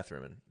in my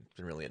bathroom, and it's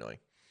been really annoying.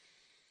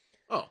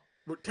 Oh,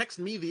 text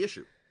me the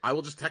issue. I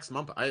will just text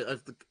Mumpa.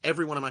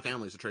 Every one of my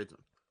family is a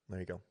tradesman. There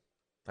you go.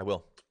 I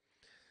will.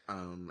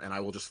 And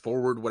I will just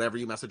forward whatever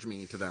you message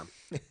me to them,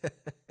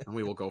 and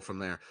we will go from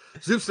there.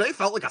 Zeus, today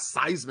felt like a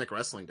seismic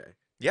wrestling day.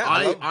 Yeah,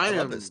 I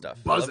love this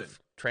stuff. Buzzing. You love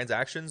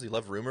transactions. You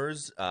love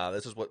rumors.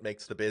 This is what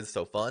makes the biz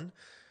so fun.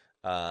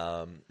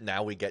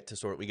 Now we get to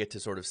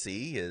sort of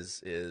see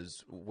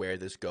is where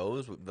this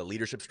goes. The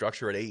leadership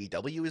structure at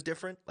AEW is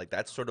different. Like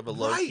that's sort of a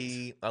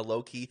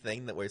low key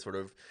thing that we sort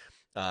of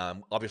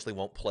obviously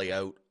won't play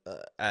out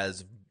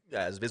as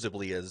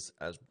visibly as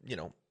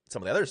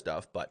some of the other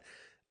stuff. But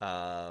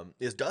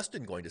is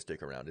Dustin going to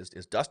stick around?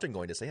 Is Dustin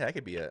going to say, hey, I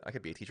could be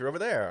a teacher over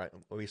there?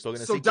 Are we still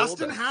going to see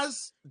Dustin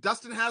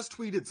has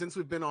tweeted since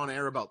we've been on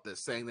air about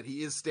this, saying that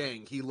he is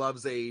staying. He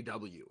loves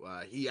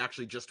AEW. He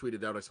actually just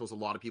tweeted out, I suppose a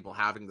lot of people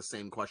having the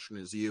same question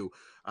as you.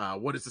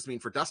 What does this mean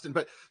for Dustin?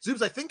 But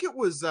Zoobs, I think it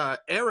was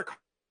Eric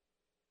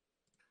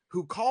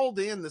who called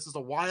in, this is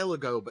a while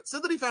ago, but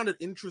said that he found it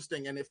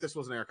interesting. And if this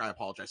wasn't Eric, I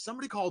apologize.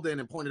 Somebody called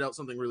in and pointed out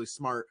something really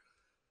smart,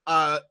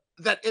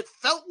 that it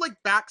felt like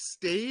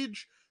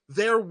backstage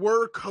there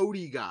were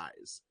Cody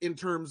guys in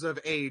terms of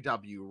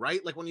AEW,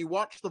 right? Like when you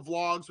watch the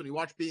vlogs, when you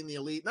watch Being the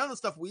Elite, none of the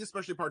stuff we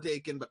especially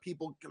partake in, but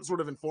people can sort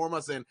of inform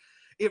us in,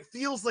 it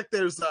feels like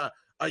there's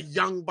a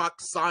Young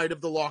Buck side of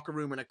the locker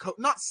room and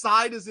not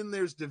side as in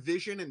there's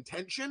division and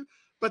tension,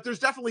 but there's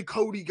definitely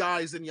Cody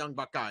guys and Young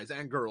Buck guys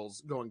and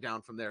girls going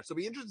down from there. So it'll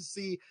be interesting to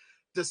see,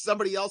 does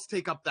somebody else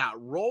take up that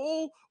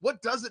role?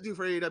 What does it do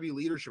for AEW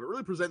leadership? It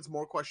really presents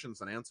more questions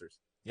than answers.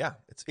 Yeah,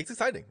 it's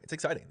exciting. It's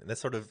exciting. And that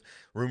sort of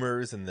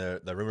rumors and the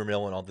rumor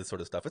mill and all this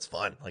sort of stuff, it's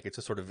fun. Like it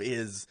just sort of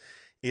is,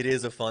 it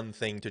is a fun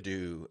thing to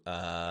do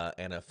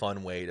and a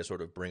fun way to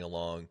sort of bring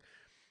along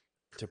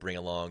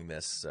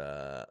this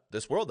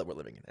this world that we're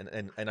living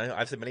in. And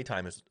I've said many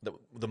times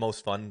the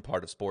most fun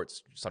part of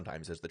sports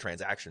sometimes is the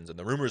transactions and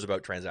the rumors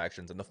about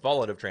transactions and the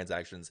fallout of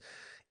transactions.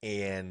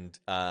 And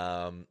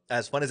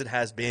as fun as it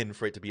has been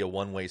for it to be a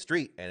one-way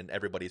street and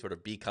everybody sort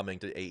of be coming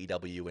to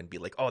AEW and be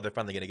like, oh, they're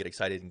finally going to get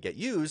excited and get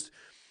used,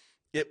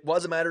 it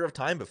was a matter of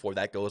time before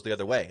that goes the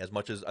other way. As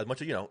much as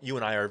you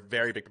and I are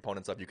very big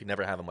proponents of, you can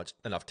never have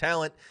enough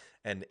talent,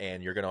 and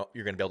you're gonna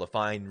be able to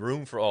find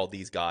room for all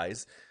these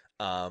guys.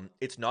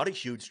 It's not a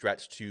huge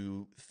stretch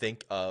to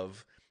think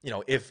of,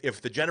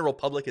 if the general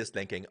public is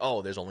thinking,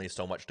 oh, there's only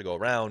so much to go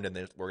around and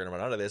we're going to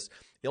run out of this,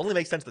 it only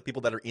makes sense that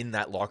people that are in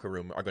that locker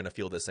room are going to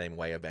feel the same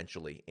way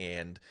eventually.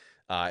 And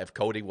if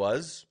Cody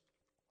was,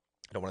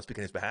 I don't want to speak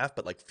on his behalf,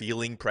 but like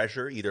feeling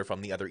pressure either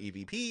from the other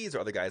EVPs or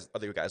other guys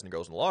and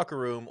girls in the locker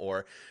room,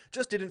 or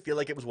just didn't feel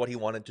like it was what he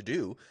wanted to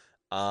do,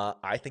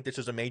 I think this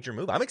is a major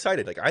move. I'm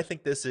excited. Like I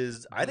think this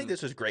is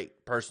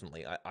great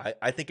personally.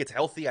 I think it's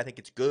healthy. I think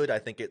it's good. I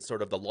think it's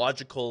sort of the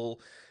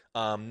logical,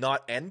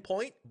 not end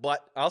point,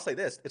 but I'll say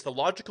this: it's the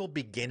logical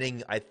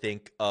beginning, I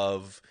think,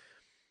 of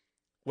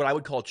what I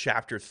would call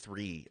chapter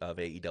 3 of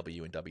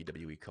AEW and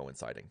WWE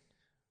coinciding.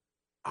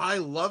 I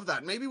love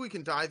that. Maybe we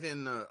can dive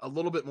in a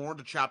little bit more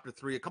into chapter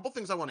 3. A couple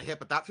things I want to hit,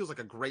 but that feels like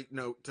a great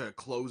note to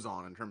close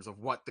on in terms of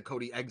what the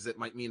Cody exit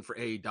might mean for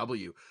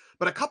AEW.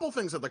 But a couple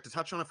things I'd like to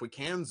touch on if we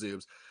can,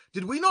 Zoobs.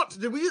 Did we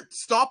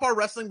stop our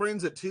wrestling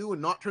brains at 2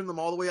 and not turn them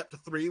all the way up to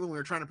 3 when we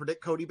were trying to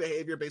predict Cody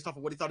behavior based off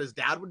of what he thought his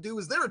dad would do?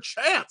 Is there a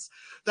chance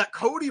that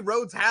Cody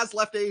Rhodes has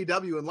left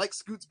AEW? And like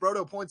Scoots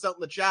Brodo points out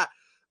in the chat,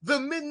 the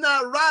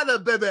Midnight Rider,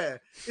 baby,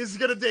 is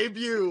going to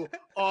debut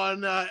on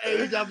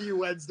AEW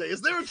Wednesday.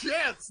 Is there a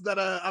chance that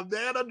a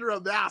man under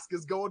a mask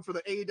is going for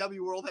the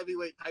AEW World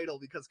Heavyweight title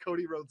because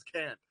Cody Rhodes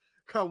can't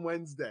come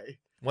Wednesday?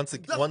 Once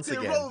again.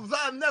 Rhodes,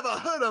 I never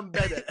heard him,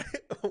 baby.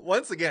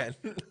 Once again.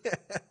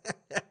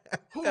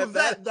 Who's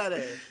that,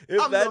 daddy?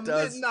 I'm the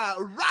Midnight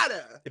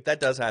Rider. If that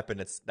does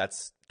happen,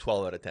 that's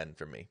 12 out of 10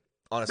 for me.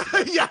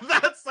 Honestly. Yeah,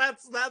 that's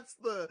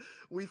the,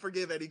 we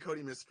forgive any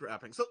Cody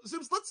misstrapping. So,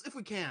 let's, if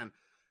we can,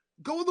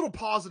 go a little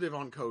positive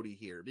on Cody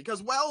here,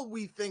 because while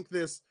we think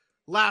this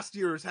last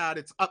year has had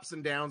its ups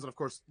and downs, and of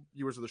course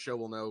viewers of the show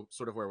will know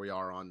sort of where we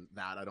are on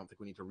that, I don't think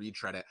we need to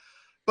retread it,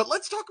 but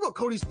let's talk about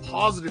Cody's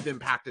positive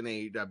impact in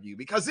AEW,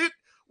 because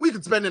we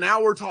could spend an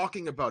hour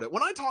talking about it.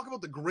 When I talk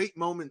about the great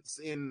moments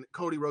in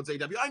Cody Rhodes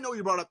AEW, I know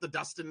you brought up the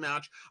Dustin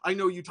match, I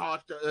know you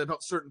talked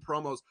about certain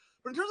promos,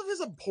 but in terms of his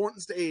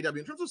importance to AEW,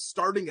 in terms of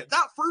starting it,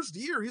 that first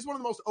year, he's one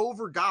of the most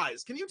over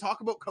guys. Can you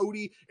talk about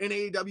Cody and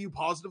AEW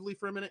positively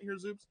for a minute here,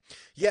 Zoobs?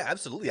 Yeah,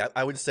 absolutely.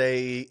 I would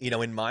say,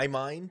 in my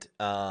mind,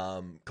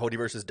 Cody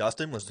versus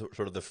Dustin was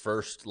sort of the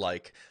first,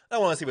 like, I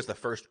don't want to say it was the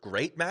first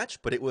great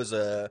match, but it was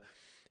the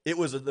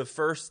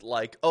first,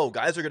 like, oh,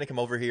 guys are going to come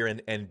over here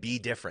and be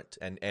different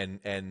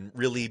and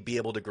really be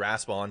able to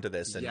grasp onto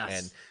this. And,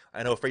 yes. And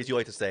I know a phrase you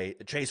like to say,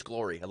 chase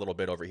glory a little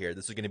bit over here.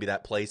 This is going to be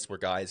that place where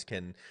guys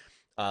can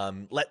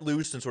let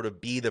loose and sort of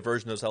be the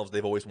version of themselves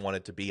they've always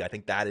wanted to be. I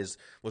think that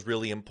was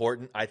really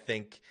important. I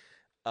think,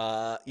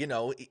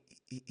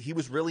 he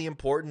was really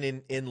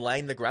important in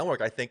laying the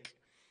groundwork. I think,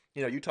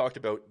 you talked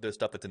about the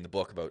stuff that's in the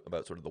book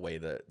about sort of the way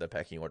the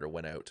pecking order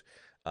went out.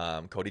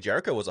 Cody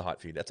Jericho was a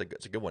hot feud. That's a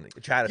good one.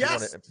 Chad,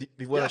 if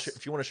you want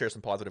to share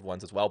some positive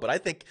ones as well. But I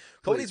think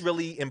Cody's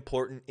really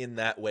important in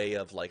that way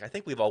of, like, I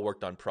think we've all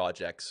worked on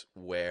projects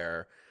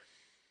where,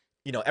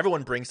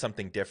 everyone brings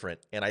something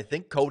different. And I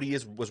think Cody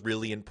was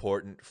really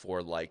important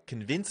for, like,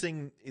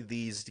 convincing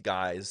these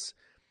guys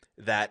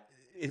that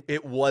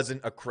it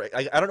wasn't a crazy.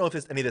 I don't know if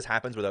any of this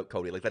happens without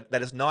Cody. Like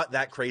that is not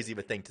that crazy of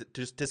a thing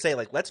to say,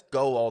 like, let's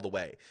go all the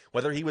way.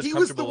 Whether he was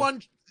comfortable.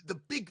 the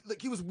big,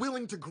 like he was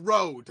willing to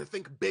grow, to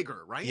think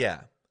bigger, right?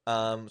 Yeah.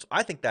 So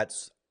I think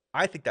that's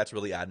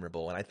really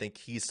admirable, and I think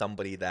he's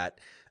somebody that,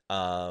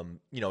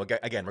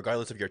 again,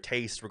 regardless of your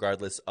taste,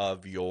 regardless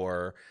of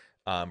your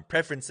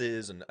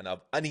preferences, and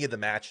of any of the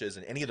matches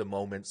and any of the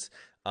moments,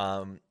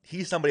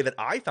 he's somebody that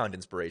I found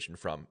inspiration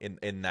from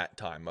in that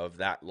time of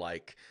that,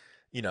 like,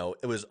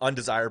 it was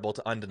undesirable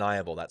to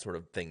undeniable, that sort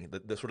of thing.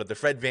 The sort of the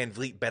Fred Van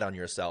Vliet bet on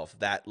yourself,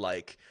 that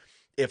like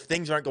if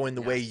things aren't going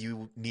the way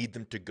you need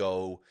them to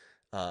go,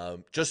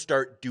 just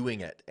start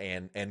doing it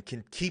and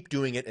can keep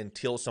doing it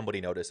until somebody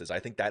notices. I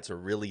think that's a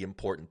really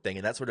important thing,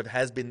 and that sort of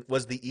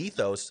was the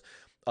ethos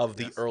of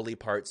the early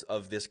parts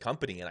of this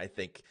company. And I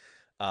think,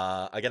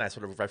 again, I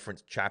sort of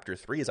referenced chapter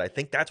 3, is I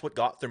think that's what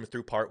got them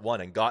through part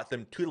 1 and got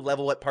them to the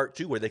level at part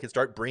 2 where they could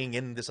start bringing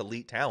in this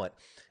elite talent.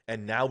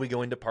 And now we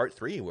go into part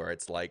 3 where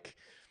it's like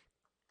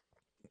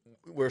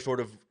we're sort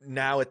of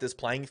now at this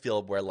playing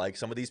field where like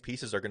some of these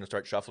pieces are going to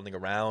start shuffling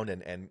around,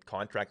 and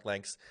contract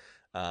lengths.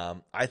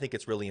 I think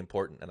it's really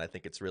important, and I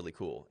think it's really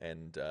cool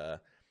and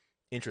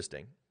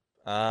interesting.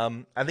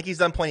 I think he's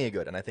done plenty of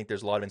good, and I think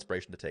there's a lot of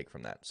inspiration to take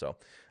from that. So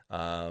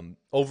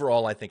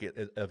overall, I think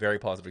it's a very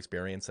positive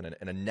experience and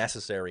a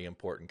necessary,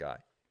 important guy.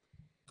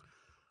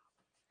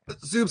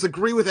 Zoobs,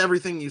 agree with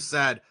everything you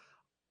said.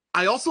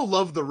 I also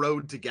love the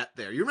road to get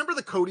there. You remember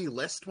the Cody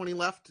list when he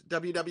left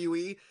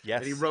WWE? Yes.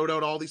 And he wrote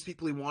out all these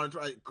people he wanted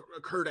to,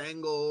 Kurt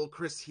Angle,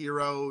 Chris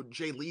Hero,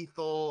 Jay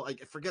Lethal.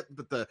 I forget,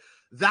 but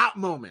that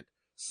moment,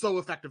 so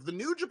effective. The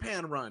New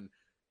Japan run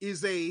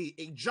is a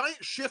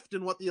giant shift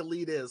in what the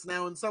Elite is.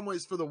 Now, in some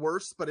ways for the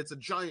worse, but it's a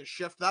giant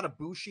shift. That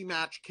Ibushi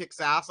match kicks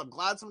ass. I'm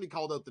glad somebody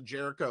called out the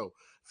Jericho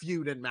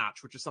feud and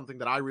match, which is something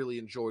that I really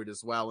enjoyed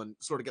as well and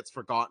sort of gets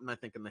forgotten, I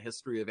think, in the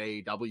history of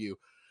AEW.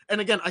 And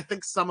again, I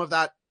think some of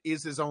that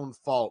is his own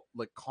fault,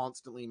 like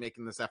constantly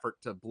making this effort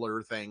to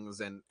blur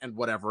things and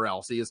whatever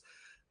else. He is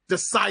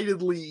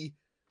decidedly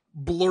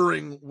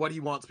blurring what he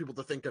wants people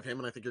to think of him,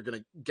 and I think you're going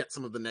to get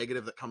some of the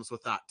negative that comes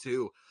with that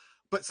too.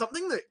 But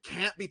something that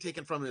can't be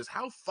taken from him is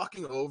how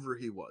fucking over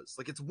he was.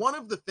 Like, it's one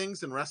of the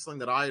things in wrestling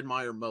that I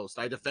admire most.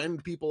 I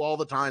defend people all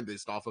the time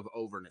based off of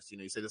overness.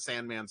 You say the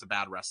Sandman's a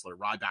bad wrestler,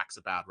 Ryback's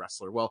a bad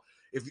wrestler. Well,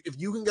 if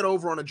you can get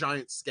over on a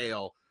giant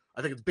scale,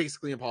 I think it's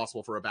basically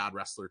impossible for a bad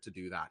wrestler to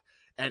do that.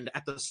 And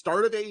at the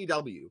start of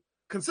AEW,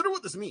 consider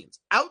what this means.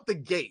 Out the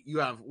gate, you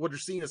have what you're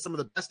seeing as some of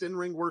the best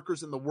in-ring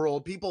workers in the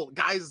world, people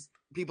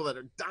that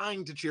are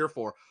dying to cheer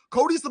for.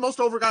 Cody's the most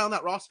over guy on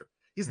that roster.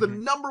 He's the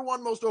number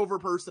one most over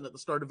person at the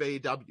start of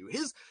AEW.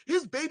 His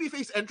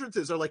babyface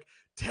entrances are like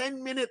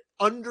 10-minute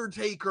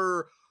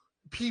Undertaker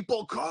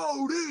people,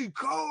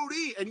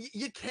 Cody, and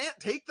you can't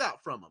take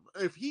that from him.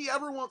 If he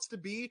ever wants to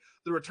be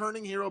the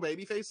returning hero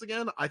babyface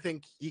again, I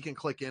think he can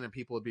click in and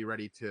people would be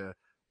ready to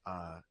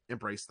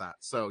embrace that.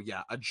 So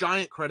yeah, a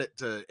giant credit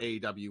to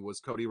AEW was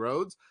Cody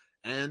Rhodes,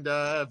 and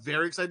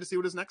very excited to see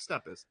what his next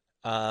step is.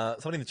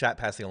 Somebody in the chat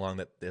passing along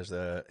that there's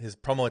his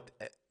promo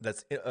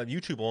that's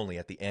YouTube only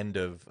at the end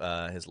of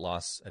his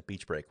loss at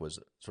Beach Break was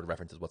sort of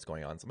references what's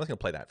going on. So I'm just going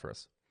to play that for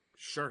us.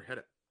 Sure, hit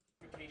it.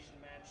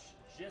 Match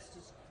just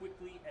as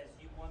quickly as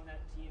you won that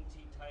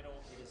TNT title,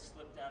 it has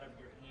slipped out of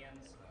your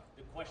hands.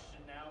 The question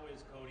now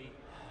is, Cody,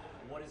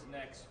 what is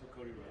next for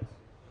Cody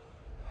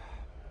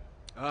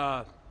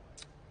Rhodes?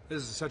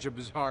 This is such a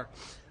bizarre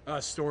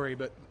story,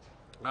 but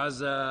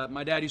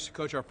my dad used to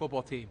coach our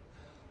football team.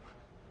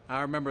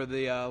 I remember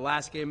the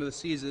last game of the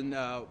season,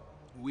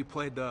 we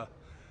played the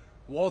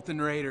Walton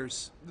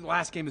Raiders. The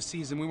last game of the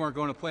season, we weren't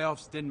going to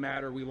playoffs. Didn't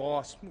matter. We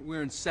lost. We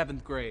were in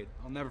 7th grade.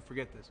 I'll never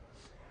forget this.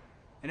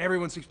 And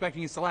everyone's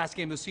expecting it's the last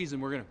game of the season.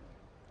 We're going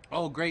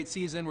to, great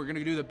season. We're going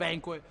to do the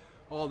banquet,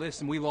 all this,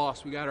 and we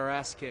lost. We got our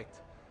ass kicked.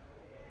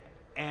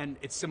 And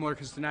it's similar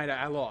because tonight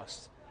I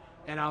lost.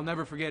 And I'll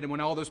never forget, and when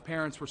all those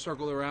parents were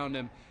circled around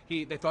him,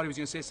 they thought he was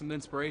going to say something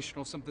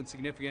inspirational, something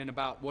significant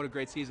about what a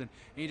great season.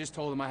 And he just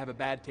told them I have a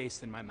bad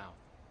taste in my mouth.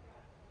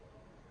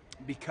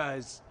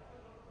 Because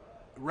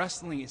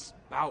wrestling is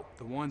about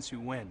the ones who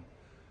win.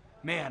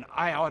 Man,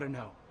 I ought to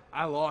know.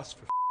 I lost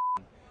for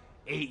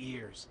 8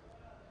 years.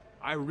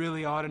 I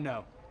really ought to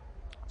know.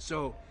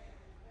 So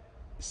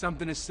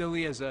something as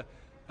silly as a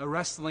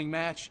wrestling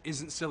match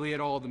isn't silly at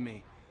all to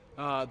me.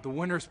 The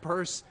winner's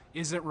purse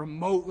isn't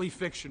remotely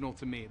fictional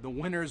to me. The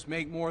winners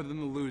make more than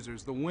the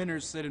losers. The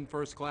winners sit in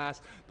first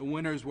class. The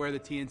winners wear the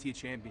TNT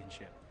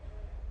championship.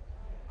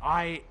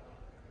 I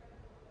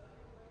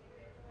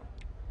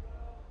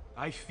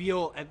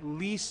feel at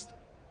least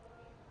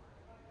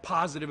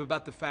positive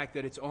about the fact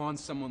that it's on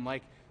someone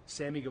like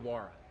Sammy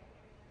Guevara.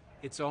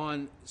 It's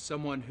on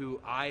someone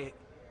who I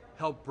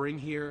helped bring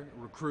here,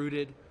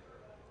 recruited,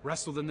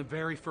 wrestled in the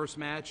very first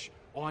match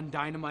on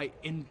Dynamite,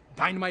 in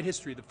Dynamite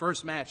history. The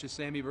first match is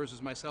Sammy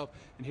versus myself,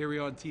 and here we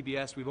are on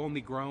TBS. We've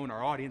only grown,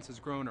 our audience has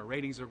grown, our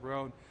ratings have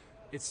grown.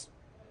 It's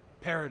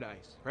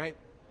paradise, right?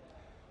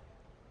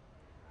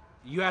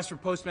 You asked for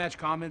post-match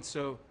comments,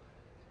 so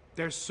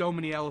there's so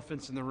many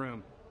elephants in the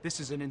room. This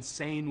is an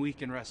insane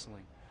week in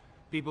wrestling.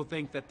 People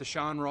think that the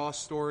Sean Ross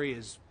story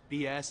is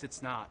BS.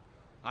 It's not.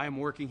 I am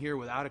working here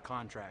without a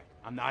contract.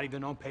 I'm not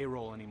even on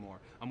payroll anymore.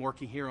 I'm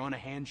working here on a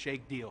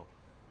handshake deal.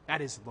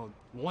 That is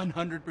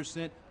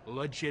 100%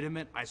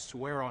 legitimate, I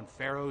swear on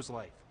Pharaoh's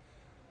life.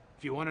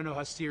 If you want to know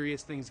how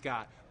serious things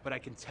got, but I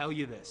can tell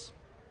you this,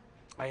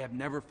 I have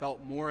never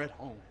felt more at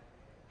home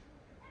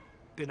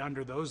than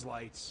under those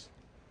lights,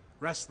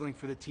 wrestling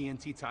for the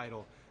TNT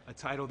title, a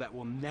title that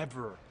will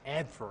never,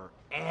 ever,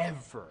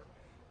 ever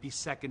be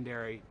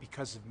secondary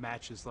because of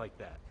matches like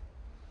that.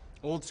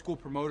 Old school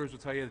promoters will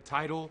tell you the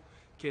title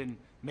can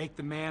make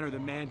the man or the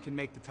man can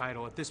make the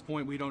title. At this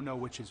point, we don't know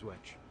which is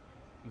which.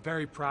 I'm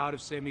very proud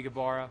of Sammy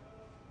Guevara.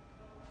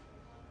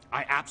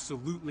 I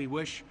absolutely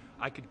wish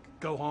I could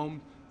go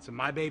home to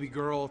my baby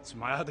girl, to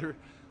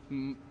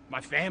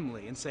my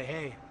family, and say,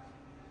 hey,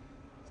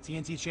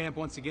 TNT champ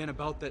once again, a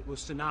belt that was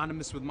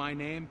synonymous with my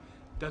name,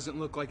 doesn't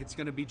look like it's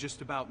going to be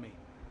just about me.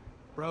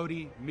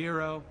 Brody,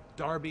 Miro,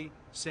 Darby,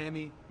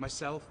 Sammy,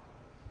 myself.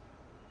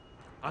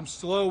 I'm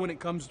slow when it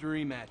comes to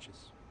rematches.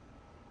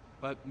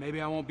 But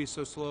maybe I won't be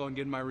so slow on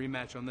getting my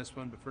rematch on this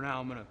one. But for now,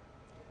 I'm going to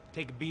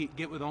take a beat,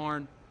 get with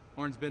Arn.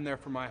 Arn's been there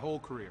for my whole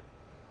career.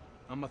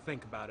 I'm going to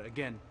think about it.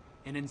 Again,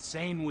 an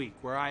insane week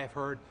where I have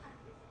heard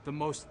the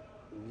most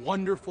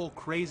wonderful,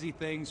 crazy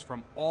things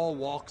from all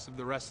walks of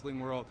the wrestling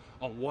world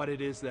on what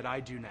it is that I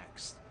do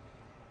next.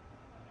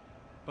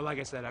 But like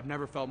I said, I've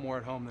never felt more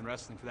at home than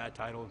wrestling for that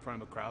title in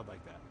front of a crowd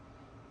like that.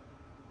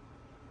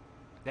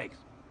 Thanks.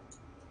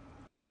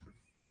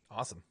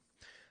 Awesome.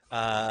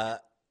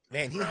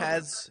 Man, he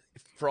has,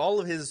 for all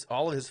of his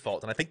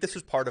faults, and I think this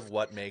is part of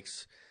what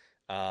makes.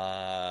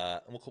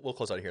 We'll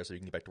close out here so you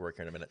can get back to work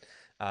here in a minute.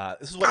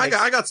 This is what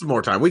I got some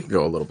more time. We can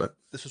go a little bit.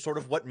 This is sort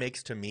of what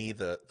makes to me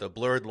the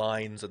blurred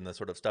lines and the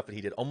sort of stuff that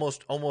he did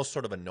almost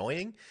sort of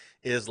annoying.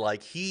 Is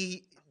like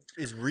he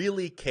is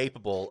really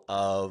capable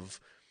of.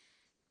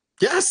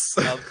 Yes,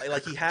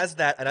 like he has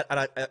that,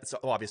 and it's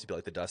obviously be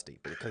like the Dusty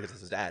because it's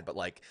his dad, but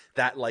like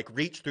that, like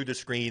reach through the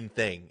screen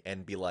thing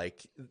and be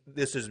like,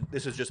 this is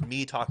just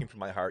me talking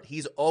from my heart.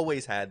 He's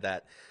always had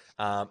that,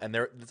 and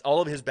all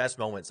of his best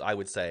moments, I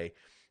would say,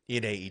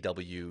 in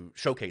AEW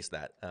showcase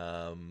that.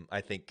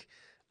 I think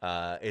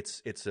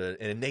it's an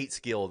innate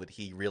skill that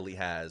he really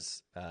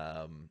has.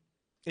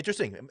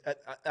 Interesting.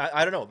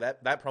 I don't know,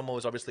 that promo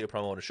is obviously a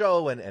promo on a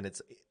show, and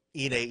it's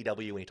in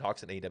AEW when he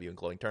talks in AEW in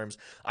glowing terms.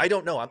 I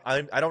don't know.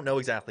 I don't know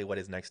exactly what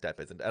his next step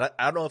is, and I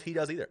don't know if he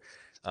does either.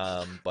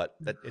 But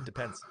it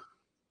depends.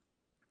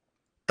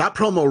 That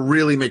promo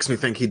really makes me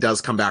think he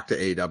does come back to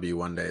AEW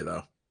one day,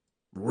 though.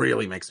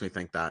 Really makes me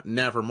think that.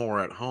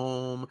 Nevermore at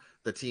home,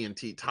 the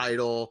TNT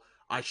title.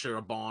 I share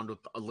a bond with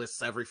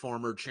lists every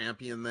former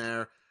champion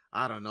there.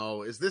 I don't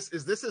know. Is this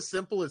as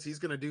simple as he's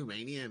going to do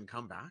Mania and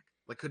come back?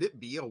 Like, could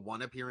it be a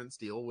one appearance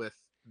deal with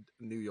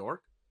New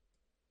York?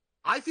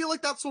 I feel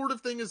like that sort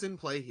of thing is in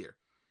play here.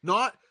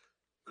 Not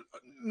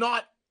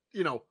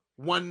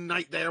one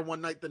night there,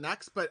 one night the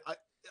next, but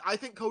I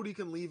think Cody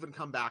can leave and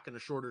come back in a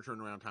shorter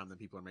turnaround time than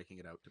people are making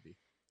it out to be.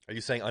 Are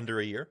you saying under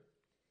a year?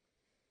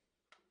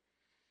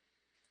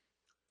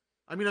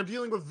 I mean, I'm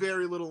dealing with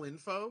very little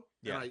info.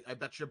 Yeah. And I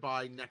bet you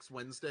by next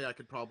Wednesday I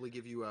could probably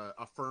give you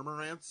a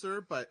firmer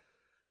answer, but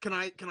can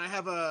I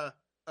have a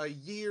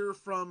year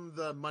from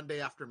the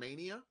Monday after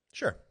Mania?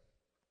 Sure.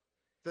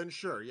 Then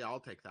sure, yeah, I'll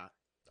take that.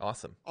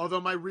 Awesome.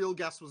 Although my real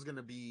guess was going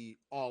to be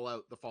All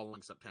Out the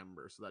following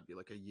September, so that'd be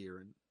like a year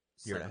and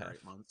 7 or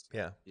 8 months.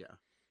 Yeah. Yeah.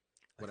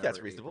 That's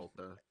reasonable.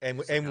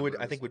 And would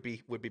I think would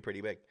be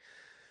pretty big.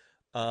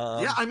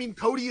 Yeah, I mean,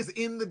 Cody is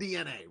in the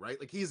DNA, right?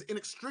 Like, he's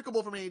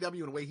inextricable from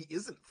AEW in a way he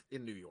isn't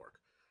in New York.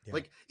 Yeah.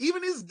 Like,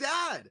 even his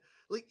dad,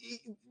 like,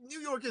 New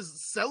York has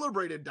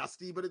celebrated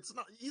Dusty, but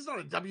he's not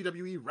a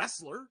WWE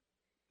wrestler.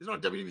 He's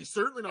not a WWE,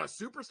 certainly not a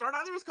superstar.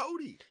 Neither is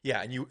Cody.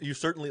 Yeah, and you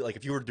certainly, like,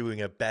 if you were doing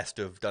a best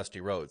of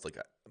Dusty Rhodes, like,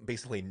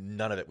 basically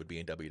none of it would be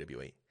in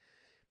WWE.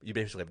 You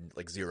basically have,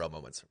 like, 0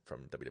 moments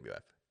from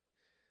WWF.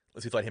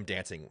 Unless you thought him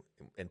dancing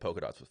in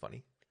polka dots was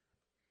funny.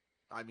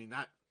 I mean,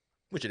 that...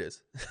 Which it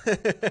is.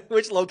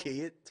 Which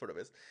low-key it sort of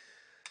is.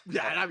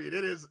 Yeah, I mean,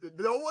 it is.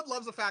 No one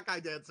loves a fat guy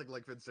dancing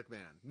like Vince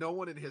McMahon. No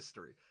one in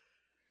history.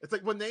 It's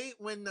like Bobby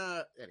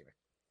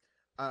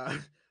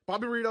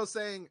Burrito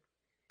saying,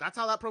 that's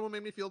how that promo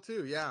made me feel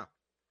too. Yeah.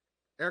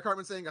 Eric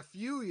Hartman saying a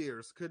few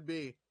years could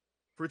be.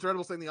 Fruits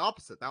Edible saying the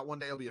opposite. That one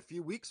day will be a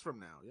few weeks from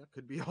now. Yeah,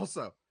 could be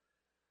also.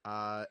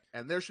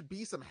 And there should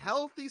be some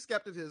healthy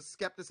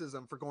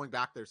skepticism for going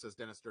back there, says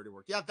Dennis Dirty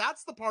Work. Yeah,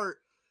 that's the part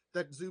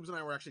that Zoobs and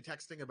I were actually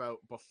texting about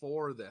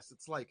before this.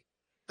 It's like,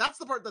 that's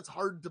the part that's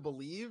hard to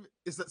believe,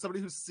 is that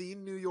somebody who's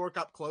seen New York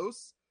up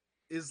close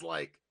is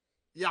like,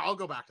 yeah, I'll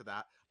go back to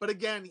that. But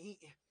again,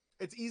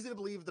 it's easy to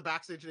believe the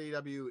backstage at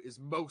AEW is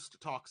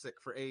most toxic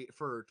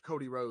for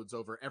Cody Rhodes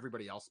over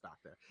everybody else back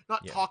there.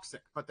 Not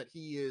toxic, but that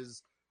he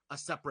is a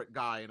separate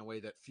guy in a way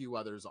that few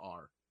others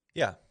are.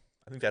 Yeah,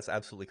 I think that's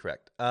absolutely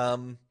correct.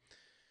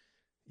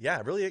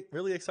 Yeah, really,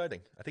 really exciting.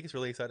 I think it's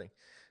really exciting.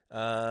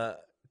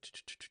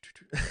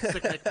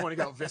 Sick Nick pointing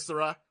out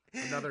Viscera.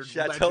 Another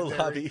Chateau legendary.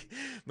 Lobby.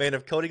 Man,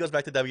 if Cody goes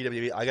back to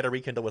WWE, I got to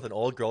rekindle with an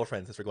old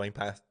girlfriend since we're going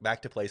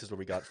back to places where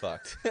we got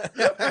fucked.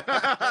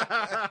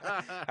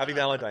 Happy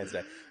Valentine's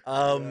Day.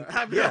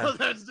 Happy Yeah.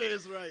 Valentine's Day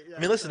is right. Yeah, I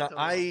mean, listen,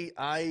 totally.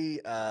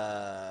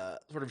 I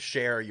sort of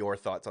share your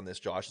thoughts on this,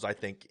 Josh. As I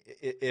think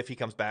if he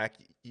comes back,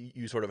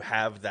 you sort of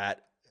have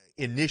that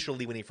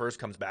initially when he first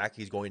comes back,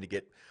 he's going to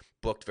get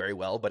booked very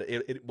well, but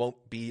it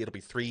won't be. It'll be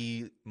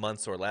 3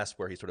 months or less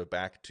where he's sort of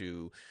back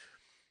to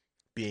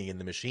being in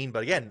the machine.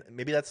 But again,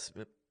 maybe that's,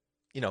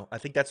 I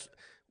think that's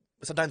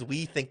sometimes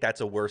we think that's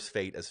a worse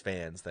fate as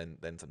fans than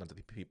sometimes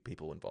the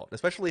people involved,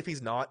 especially if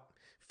he's not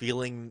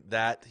feeling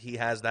that he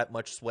has that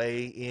much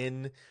sway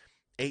in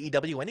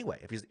AEW anyway.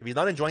 If he's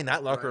not enjoying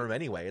that locker room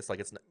anyway, it's like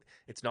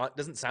it's not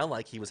doesn't sound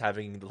like he was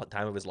having the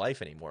time of his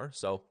life anymore.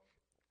 So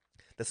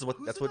Who's in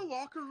the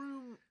locker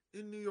room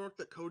in New York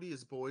that Cody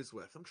is boys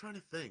with? I'm trying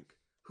to think.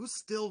 Who's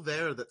still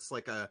there that's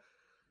like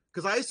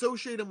because I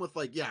associate him with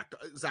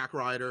Zack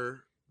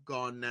Ryder,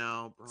 gone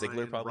now. Brian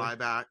Ziggler probably.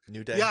 Ryback.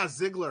 New Day. Yeah,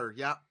 Ziggler.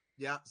 Yeah.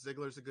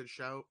 Ziggler's a good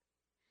shout.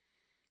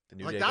 The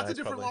New Day that's guys a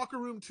different probably. locker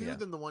room too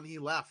than the one he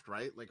left,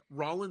 right? Like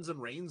Rollins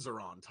and Reigns are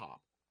on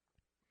top.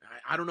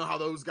 I don't know how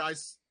those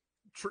guys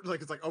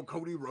it's like, oh,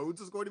 Cody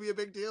Rhodes is going to be a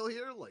big deal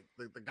here. Like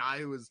the guy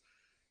who is,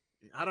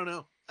 I don't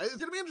know. It's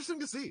going to be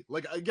interesting to see.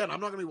 Like, again, I'm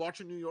not going to be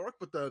watching New York,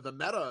 but the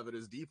meta of it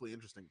is deeply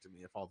interesting to me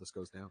if all this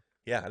goes down.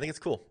 Yeah, I think it's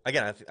cool.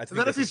 Again, I think and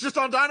then if he's just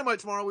on Dynamite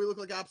tomorrow, we look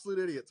like absolute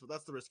idiots. But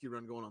that's the risk you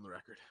run going on the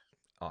record.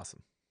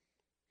 Awesome.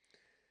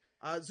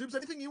 Zoobs,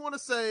 anything you want to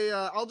say?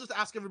 I'll just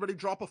ask everybody,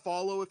 drop a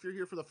follow if you're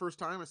here for the first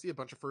time. I see a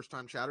bunch of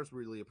first-time chatters.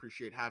 Really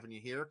appreciate having you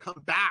here.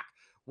 Come back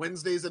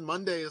Wednesdays and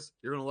Mondays.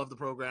 You're going to love the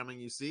programming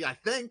you see. I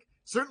think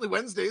certainly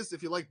Wednesdays,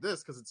 if you like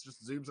this, because it's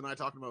just Zoobs and I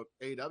talking about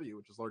AEW,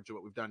 which is largely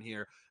what we've done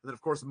here. And then,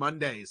 of course,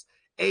 Mondays,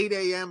 8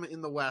 a.m.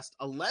 in the West,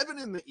 11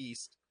 in the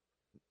East.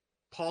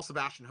 Paul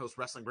Sebastian hosts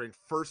Wrestling Brain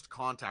First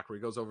Contact, where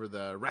he goes over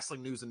the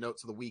wrestling news and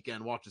notes of the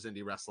weekend, watches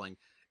indie wrestling.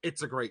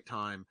 It's a great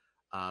time.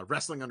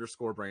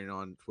 Wrestling_brain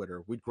on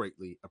Twitter. We'd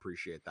greatly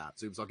appreciate that.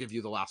 Zoobs, I'll give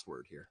you the last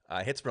word here.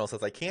 Hitsmerl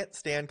says, I can't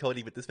stand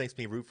Cody, but this makes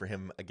me root for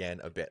him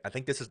again a bit. I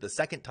think this is the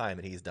second time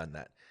that he's done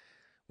that.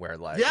 Where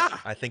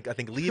I think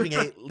leaving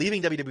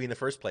WWE in the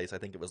first place, I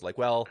think it was like,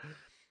 well,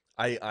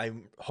 I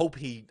hope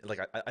he I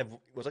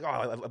was like,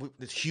 I'm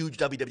this huge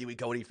WWE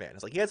Cody fan.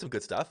 It's like he had some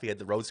good stuff. He had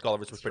the Rhodes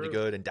Scholars was pretty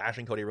good, and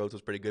Dashing Cody Rhodes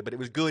was pretty good, but it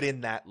was good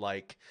in that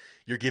like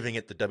you're giving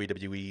it the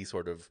WWE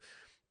sort of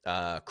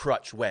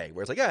crutch way,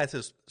 where it's like, yeah, it's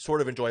this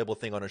sort of enjoyable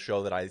thing on a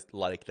show that I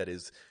like that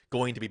is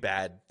going to be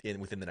bad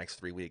within the next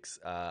 3 weeks.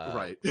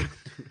 Right.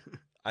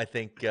 I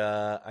think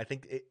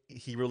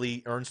he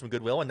really earned some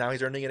goodwill, and now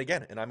he's earning it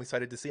again, and I'm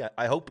excited to see.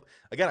 I hope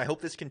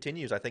this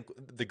continues. I think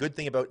the good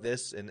thing about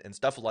this and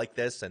stuff like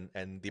this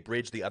and the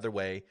bridge the other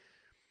way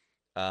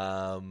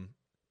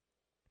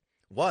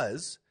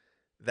was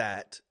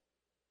that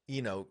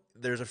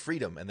there's a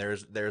freedom, and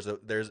there's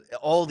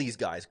all these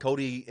guys,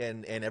 Cody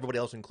and everybody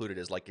else included,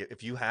 is like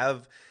if you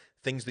have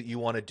things that you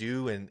want to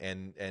do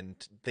and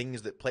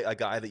things that play a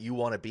guy that you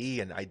want to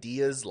be and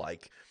ideas,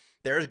 like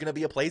there's going to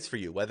be a place for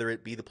you, whether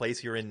it be the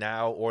place you're in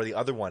now or the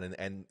other one,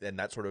 and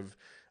that sort of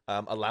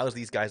allows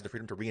these guys the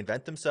freedom to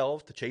reinvent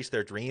themselves, to chase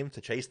their dreams,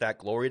 to chase that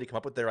glory, to come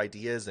up with their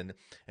ideas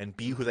and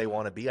be who they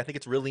want to be. I think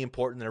it's really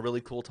important and a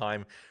really cool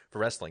time for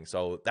wrestling.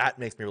 So that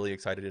makes me really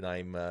excited, and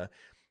I'm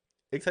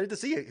excited to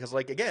see it because,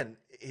 like, again,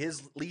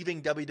 his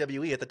leaving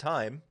WWE at the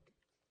time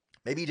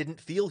maybe didn't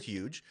feel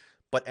huge,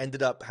 but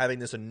ended up having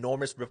this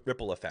enormous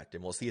ripple effect,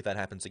 and we'll see if that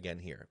happens again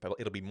here. But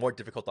it'll be more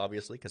difficult,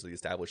 obviously, because of the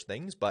established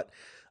things. But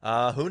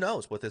who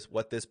knows what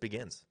this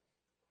begins?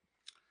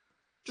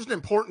 Just an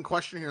important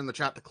question here in the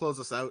chat to close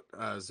us out,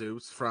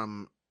 Zeus,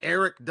 from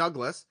Eric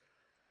Douglas.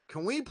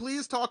 Can we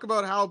please talk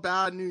about how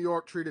bad New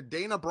York treated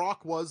Dana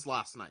Brock was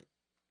last night?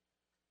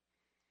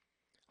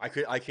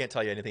 I can't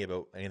tell you anything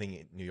about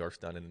anything New York's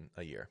done in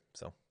a year.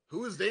 So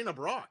who is Dana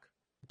Brock?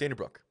 Dana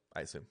Brooke, I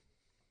assume.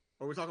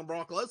 Or are we talking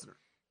Brock Lesnar?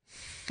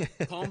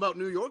 Talking about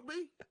New York,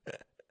 B?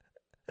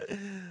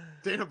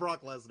 Dana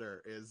Brock Lesnar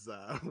is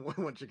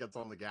when she gets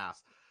on the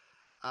gas.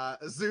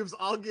 Zoobs,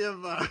 I'll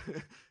give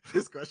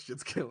this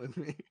question's killing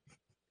me.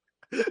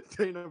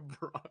 Dana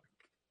Brock.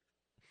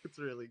 It's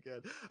really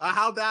good.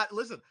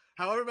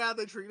 However bad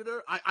they treated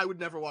her, I would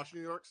never watch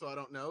New York, so I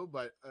don't know,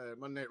 but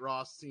Monday Night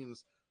Raw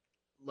seems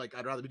like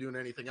I'd rather be doing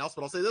anything else.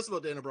 But I'll say this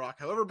about Dana Brock.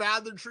 However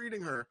bad they're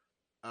treating her,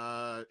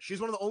 she's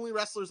one of the only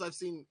wrestlers I've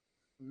seen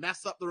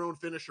mess up their own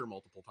finisher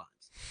multiple times.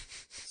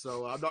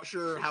 So I'm not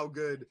sure how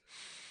good.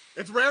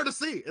 It's rare to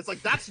see. It's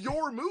like, that's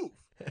your move.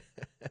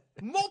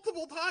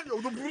 Multiple times.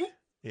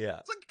 Yeah.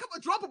 It's like, come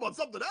on, drop him on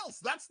something else.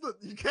 That's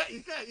you can't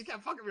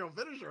fuck up your own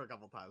finisher a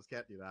couple times.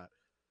 Can't do that.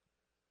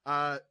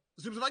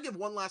 Zooms, if I give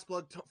one last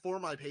plug for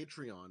my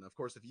Patreon, of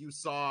course, if you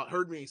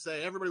heard me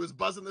say everybody was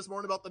buzzing this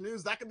morning about the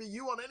news, that can be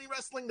you on any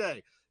wrestling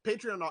day.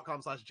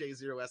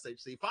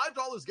 Patreon.com/J0SHC.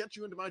 $5 gets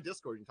you into my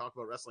Discord. You can talk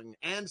about wrestling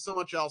and so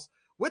much else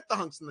with the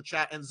hunks in the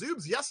chat. And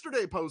Zoobs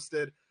yesterday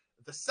posted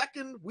the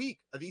second week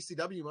of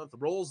ECW month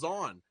rolls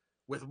on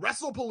with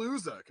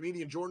WrestlePalooza.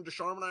 Comedian Jordan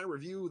Descharme and I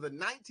review the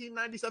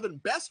 1997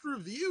 best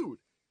reviewed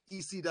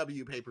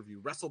ECW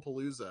pay-per-view,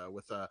 WrestlePalooza,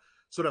 with a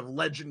sort of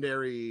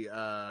legendary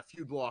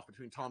feud block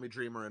between Tommy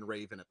Dreamer and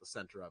Raven at the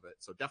center of it.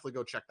 So definitely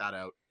go check that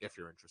out if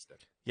you're interested.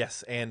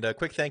 Yes, and a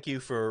quick thank you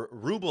for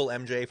Ruble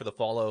MJ for the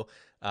follow,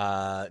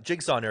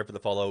 Jigsaw Nerd for the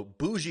follow,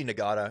 Bougie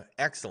Nagata,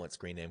 excellent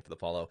screen name for the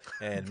follow,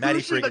 and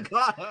Maddie Friggin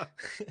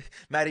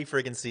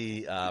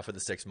C for the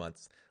 6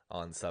 months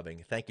on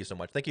subbing. Thank you so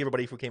much. Thank you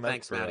everybody who came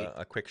out for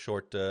a quick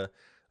short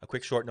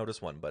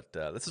notice one. But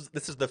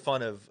this is the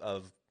fun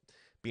of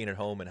being at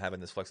home and having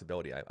this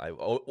flexibility. I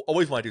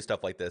always want to do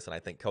stuff like this, and I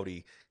think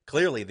Cody,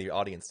 clearly the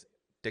audience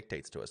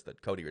dictates to us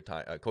that Cody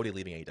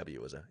leaving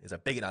AEW is a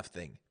big enough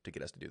thing to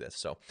get us to do this.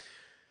 So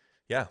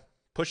yeah,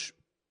 push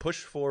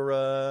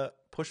for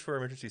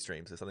emergency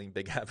streams. If something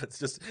big happens,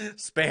 just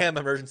spam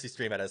emergency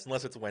stream at us,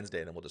 unless it's a Wednesday,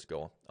 and then we'll just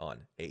go on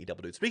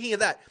AEW Dude. Speaking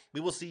of that,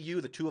 we will see you,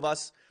 the two of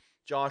us,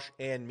 Josh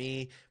and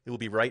me. We will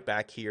be right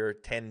back here,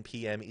 10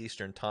 p.m.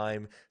 Eastern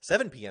Time,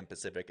 7 p.m.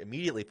 Pacific,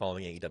 immediately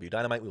following AEW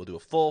Dynamite. We will do a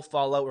full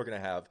Fallout. We're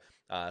going to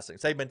have some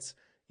segments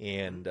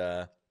and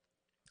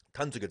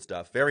tons of good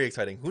stuff. Very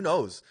exciting. Who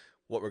knows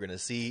what we're going to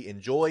see?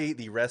 Enjoy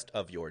the rest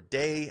of your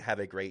day. Have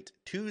a great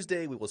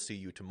Tuesday. We will see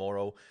you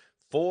tomorrow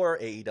for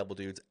AEW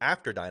Dudes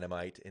after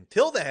Dynamite.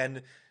 Until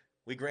then,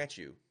 we grant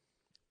you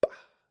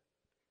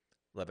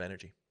love and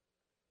energy.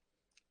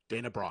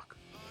 Dana Brock.